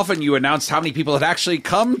 And often you announced how many people had actually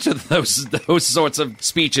come to those sorts of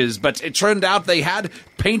speeches, but it turned out they had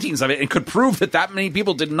paintings of it and could prove that many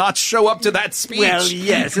people did not show up to that speech. Well,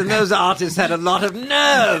 yes, and those artists had a lot of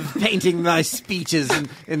nerve painting my speeches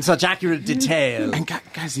in such accurate detail. And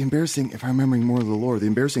guys, the embarrassing, if I'm remembering more of the lore,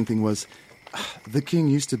 the embarrassing thing was the king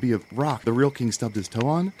used to be a rock. The real king stubbed his toe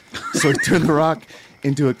on, so he turned the rock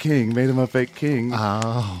into a king, made him a fake king.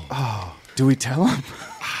 Oh. Do we tell him?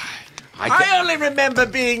 I only remember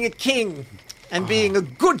being a king. And being a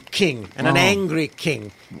good king and an angry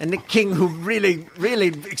king. And a king who really, really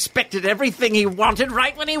expected everything he wanted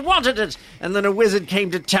right when he wanted it. And then a wizard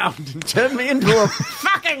came to town and turned me into a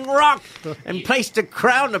fucking rock and placed a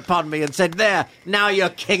crown upon me and said, "There, now you're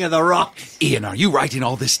king of the rocks." Ian, are you writing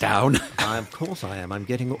all this down? Of course I am. I'm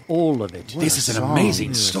getting all of it. This is an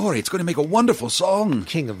amazing story. It's going to make a wonderful song.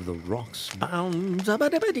 King of the rocks.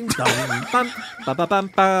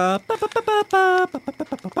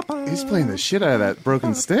 He's playing the shit out of that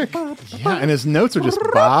broken stick. Yeah, and his notes are just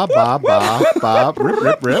ba, ba, ba, ba, rip,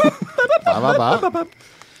 rip, rip, ba, ba, ba.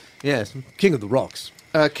 Yes, King of the Rocks.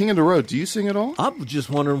 King of the Road, do you sing at all? I'm just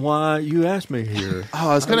wondering why you asked me here. Oh,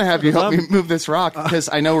 I was going to have you help me move this rock, because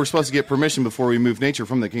I know we're supposed to get permission before we move nature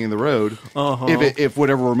from the King of the Road. If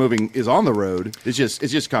whatever we're moving is on the road, it's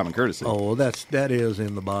just common courtesy. Oh, that is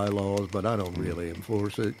in the bylaws, but I don't really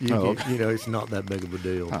enforce it. It's not that big of a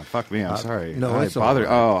deal. Oh, fuck me, I'm sorry. No, I it's bothered.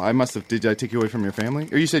 all right. Oh, I must have. Did I take you away from your family?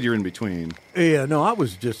 Or you said you're in between? Yeah, no, I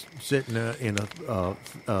was just sitting in a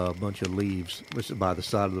bunch of leaves by the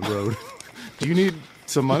side of the road. Do you need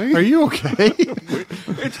some money? Are you okay?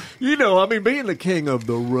 Being the king of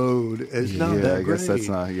the road is not that I guess great. that's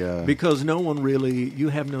not, Because no one really, you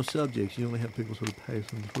have no subjects. You only have people sort of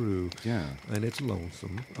passing through. Yeah. And it's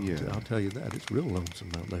lonesome. Yeah. I'll tell you that. It's real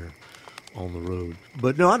lonesome out there on the road.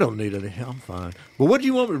 But no, I don't need any. I'm fine. But what do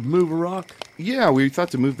you want me to move a rock? Yeah, we thought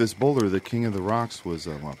to move this boulder, the King of the Rocks was...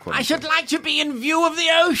 I should like to be in view of the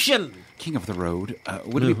ocean. King of the Road,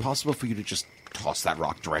 would it be possible for you to just toss that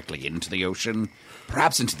rock directly into the ocean?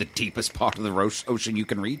 Perhaps into the deepest part of the ocean you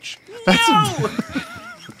can reach? No!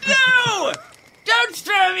 No! Don't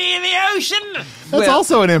throw me in the ocean! That's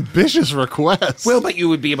also an ambitious request. Well, but you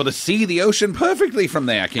would be able to see the ocean perfectly from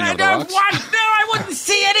there, King of the Rocks. I wouldn't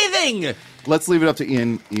see anything! Let's leave it up to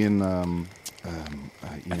Ian.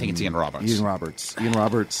 I think it's Ian Roberts. Ian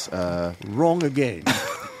Roberts. Wrong again.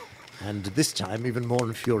 And this time even more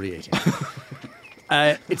infuriating.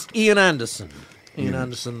 It's Ian Anderson. Ian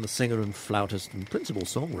Anderson, the singer and flautist and principal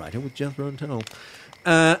songwriter with Jethro and Tull.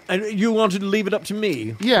 And you wanted to leave it up to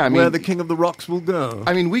me? Yeah, where the King of the Rocks will go.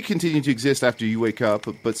 I mean, we continue to exist after you wake up,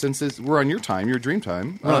 but since we're on your time, your dream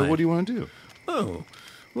time, Right. what do you want to do? Oh,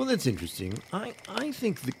 well, that's interesting. I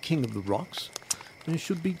think the King of the Rocks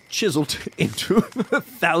should be chiseled into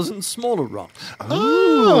 1,000 smaller rocks.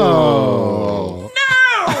 Oh!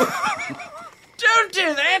 No! Don't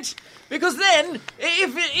do that! Because then,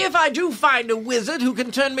 if I do find a wizard who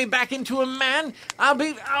can turn me back into a man, I'll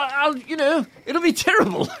it'll be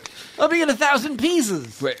terrible. I'll be in 1,000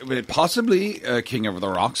 pieces. Possibly, King of the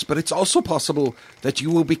Rocks, but it's also possible that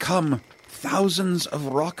you will become thousands of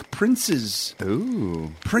rock princes.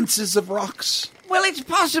 Ooh. Princes of rocks. Well, it's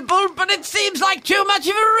possible, but it seems like too much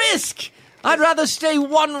of a risk. I'd rather stay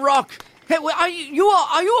one rock. Hey, are you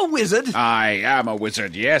a wizard? I am a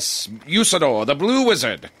wizard, yes. Usador, the blue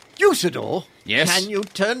wizard. Usador? Yes? Can you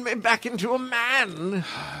turn me back into a man?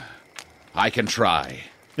 I can try.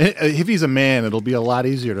 If he's a man, it'll be a lot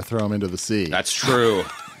easier to throw him into the sea. That's true.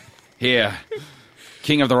 Here,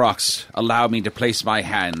 King of the Rocks, allow me to place my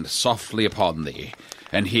hand softly upon thee.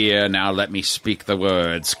 And here, now let me speak the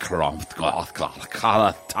words.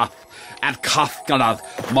 And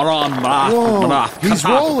Whoa! He's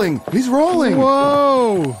rolling! He's rolling!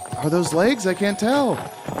 Whoa! Are those legs? I can't tell.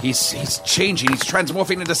 He's changing. He's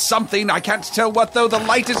transmorphing into something. I can't tell what, though. The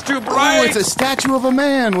light is too bright. Oh, it's a statue of a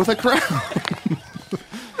man with a crown.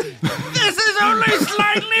 only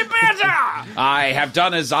slightly better. I have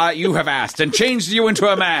done as you have asked and changed you into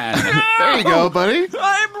a man. There you go, buddy.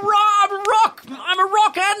 I'm rock. I'm a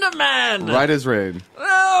rock and a man. Right as rain.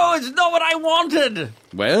 No, it's not what I wanted.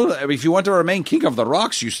 Well, if you want to remain king of the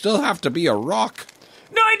rocks, you still have to be a rock.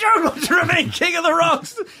 No, I don't want to remain king of the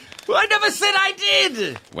rocks. I never said I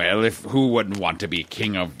did. Well, who wouldn't want to be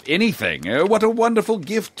king of anything? What a wonderful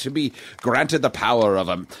gift to be granted the power of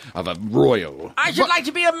a royal. I should like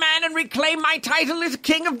to be a man and reclaim my title as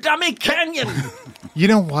king of Dummy Canyon. You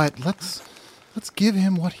know what? Let's give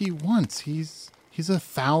him what he wants. He's a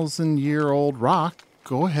 1,000-year-old rock.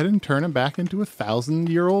 Go ahead and turn him back into a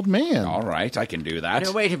 1,000-year-old man. All right, I can do that.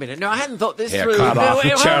 No, wait a minute. No, I hadn't thought this Here, through. cut No, off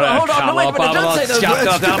wait, each hold other, on. No, wait a minute. Don't say those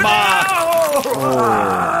words.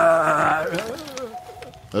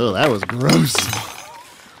 Oh, that was gross.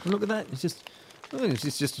 Look at that. It's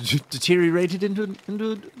just deteriorated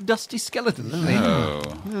into a dusty skeleton. Isn't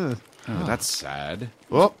it? Oh, that's sad.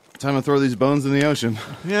 Well, time to throw these bones in the ocean.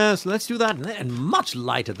 Yes, let's do that. And much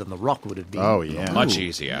lighter than the rock would have been. Oh, yeah. Much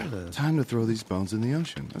easier. Time to throw these bones in the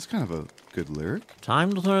ocean. That's kind of a good lyric.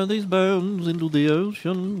 Time to throw these bones into the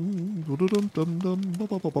ocean.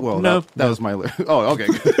 Well, No. that was my lyric. Oh, okay.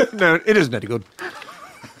 No, it isn't any good.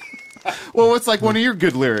 Well, what's like one of your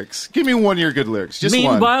good lyrics? Give me one of your good lyrics. Just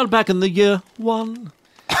Meanwhile, one. back in the year 1,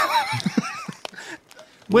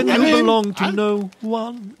 when you belong to no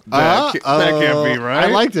one, That can't be right. I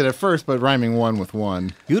liked it at first, but rhyming one with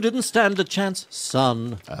one. you didn't stand a chance,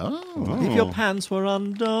 son. Oh. If your pants were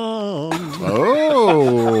undone.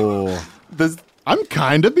 Oh. I'm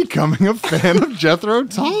kind of becoming a fan of Jethro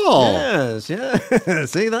Tull. Yes, yeah.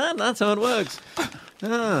 See that? That's how it works.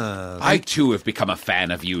 I, too, have become a fan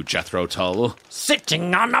of you, Jethro Tull.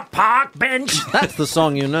 Sitting on a park bench. That's the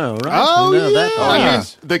song you know, right? Oh, you know that yeah. one. I mean,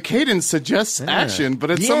 the cadence suggests action, but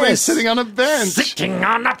it's somebody Yes. sitting on a bench. Sitting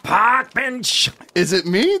on a park bench. Is it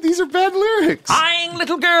me? These are bad lyrics. Eyeing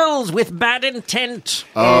little girls with bad intent.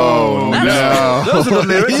 Oh, no. Those are the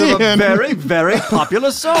lyrics of a Ian. very, very popular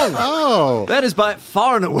song. Oh. That is by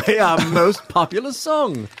far and away our most popular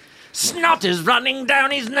song. Snot is running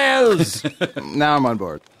down his nose. Now I'm on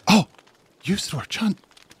board. Oh, Usador, Chunt,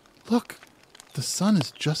 look. The sun is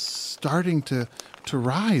just starting to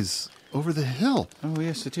rise over the hill. Oh,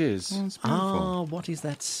 yes, it is. It's beautiful. Ah, what is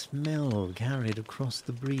that smell carried across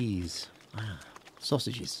the breeze? Ah,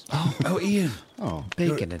 sausages, Oh, Ian. Oh,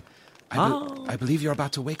 bacon, and... I believe you're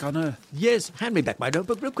about to wake on Earth. Yes, hand me back my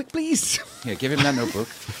notebook real quick, please. Here, give him that notebook.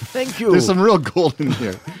 Thank you. There's some real gold in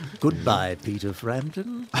here. Goodbye, Peter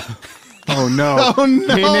Frampton. Oh, no. Oh,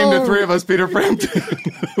 no. he named the three of us Peter Frampton.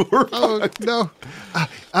 Oh, no.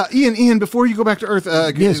 Ian, before you go back to Earth,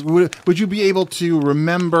 Yes. would you be able to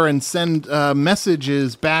remember and send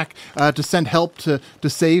messages back to send help to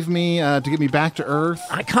save me, to get me back to Earth?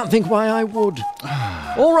 I can't think why I would.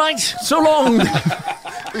 All right, so long.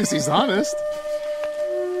 At least he's honest.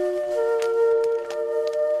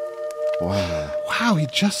 Wow, he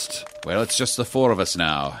just... Well, it's just the four of us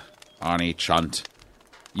now. Arnie, Chunt,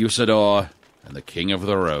 Usador, and the King of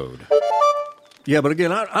the Road. Yeah, but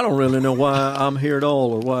again, I don't really know why I'm here at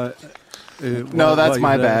all, or why... No, that's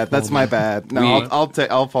my bad. That's my bad. No,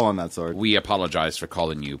 I'll fall on that sword. We apologize for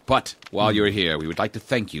calling you, but while you're here, we would like to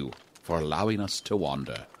thank you for allowing us to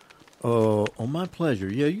wander. Oh, my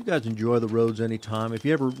pleasure. Yeah, you guys enjoy the roads anytime. If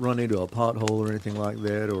you ever run into a pothole or anything like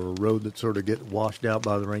that, or a road that sort of get washed out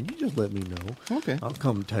by the rain, you just let me know. Okay. I'll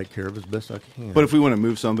come take care of it as best I can. But if we want to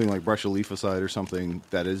move something, like brush a leaf aside or something,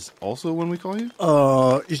 that is also when we call you?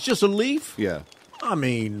 It's just a leaf? Yeah. I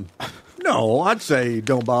mean, no, I'd say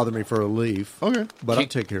don't bother me for a leaf. Okay. But I'll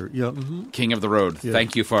take care. Yeah. Mm-hmm. King of the Road,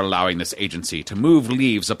 thank you for allowing this agency to move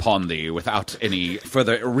leaves upon thee without any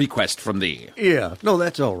further request from thee. Yeah. No,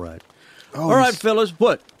 that's all right. Oh, All right, fellas,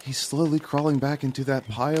 what? He's slowly crawling back into that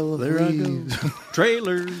pile of There leaves. I go.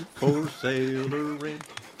 Trailer for sailor rent.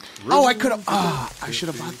 Oh, I could have. I should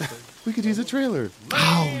have bought that. We could use a trailer.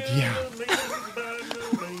 Oh, yeah.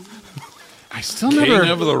 I still King never...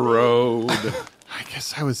 of the Road. I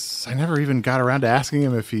guess I never even got around to asking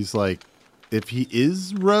him if he's if he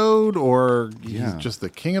is Road or he's just the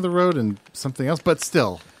King of the Road and something else. But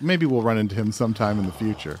still, maybe we'll run into him sometime in the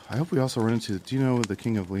future. I hope we also run into, do you know the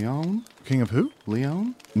King of Leon? King of who?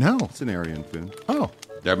 Leon? No. It's an Aryan food. Oh.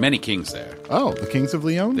 There are many kings there. Oh, the Kings of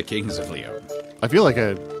Leon? The Kings of Leon. I feel like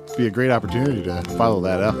it'd be a great opportunity to follow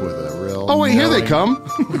that up with a real... Oh, wait, here they come.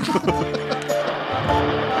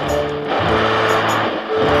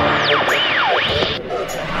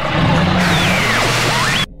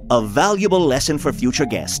 A valuable lesson for future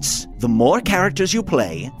guests. The more characters you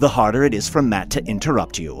play, the harder it is for Matt to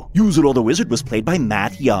interrupt you. Use It or the Wizard was played by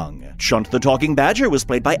Matt Young. Chunt the Talking Badger was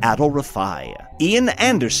played by Adol Rafai. Ian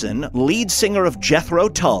Anderson, lead singer of Jethro,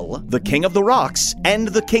 Tull, the King of the Rocks, and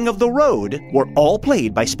the King of the Road, were all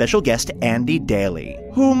played by special guest Andy Daly,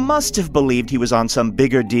 who must have believed he was on some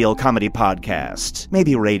bigger deal comedy podcast,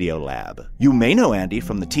 maybe Radiolab. You may know Andy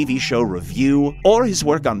from the TV show Review, or his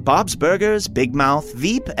work on Bob's Burgers, Big Mouth,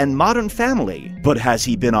 Veep, and Modern Family. But has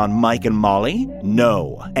he been on Mike and Molly?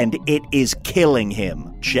 No, and it is killing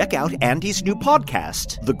him. Check out Andy's new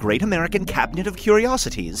podcast, The Great American Cabinet of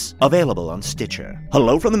Curiosities, available on Stitcher.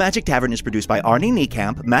 Hello from the Magic Tavern is produced by Arnie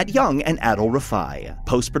Niekamp, Matt Young, and Adol Rafai.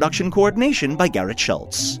 Post-production coordination by Garrett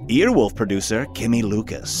Schultz. Earwolf producer, Kimmy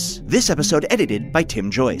Lucas. This episode edited by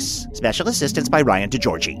Tim Joyce. Special assistance by Ryan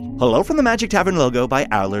DeGiorgi. Hello from the Magic Tavern logo by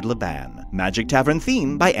Allard Laban. Magic Tavern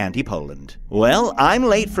theme by Andy Poland. Well, I'm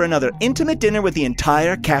late for another intimate dinner with the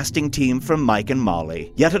entire casting team from Mike and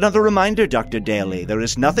Molly. Yet another reminder, Dr. Daly, there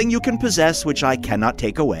is nothing you can possess which I cannot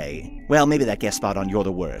take away. Well, maybe that guest spot on You're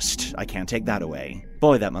the Worst. I can't take that away.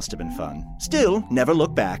 Boy, that must have been fun. Still, never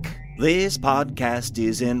look back. This podcast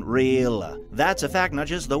isn't real. That's a fact, not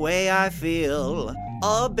just the way I feel.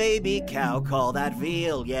 A baby cow, call that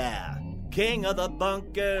veal, yeah. King of the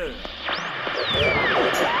bunker.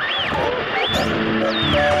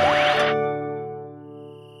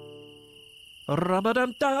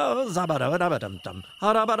 Rabadum-da, zabadabadabadum-dum,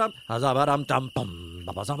 harabadum, hazabadum-dum-bum,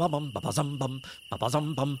 babazababum, babazum-bum,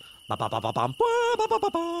 babazum-bum, bababababam,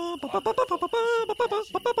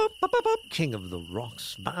 King of the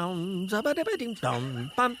Rocks, bum,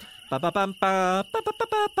 zabadabadim-dum, bum, bababam, ba,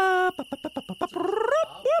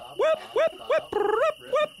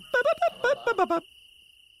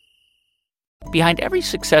 Behind every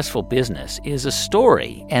successful business is a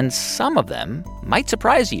story, and some of them might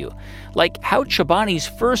surprise you. Like how Chobani's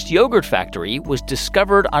first yogurt factory was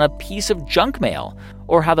discovered on a piece of junk mail,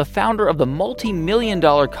 or how the founder of the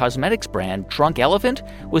multi-million-dollar cosmetics brand Drunk Elephant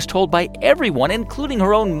was told by everyone, including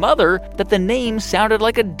her own mother, that the name sounded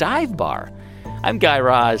like a dive bar. I'm Guy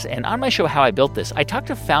Raz, and on my show How I Built This, I talk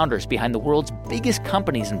to founders behind the world's biggest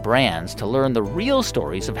companies and brands to learn the real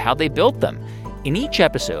stories of how they built them. In each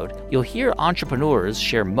episode, you'll hear entrepreneurs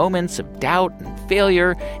share moments of doubt and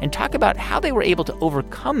failure and talk about how they were able to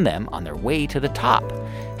overcome them on their way to the top.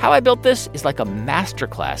 How I Built This is like a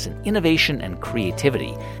masterclass in innovation and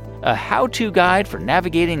creativity, a how-to guide for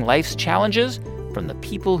navigating life's challenges from the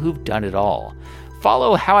people who've done it all.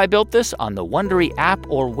 Follow How I Built This on the Wondery app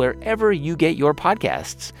or wherever you get your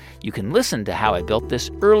podcasts. You can listen to How I Built This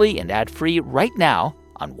early and ad-free right now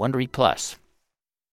on Wondery Plus.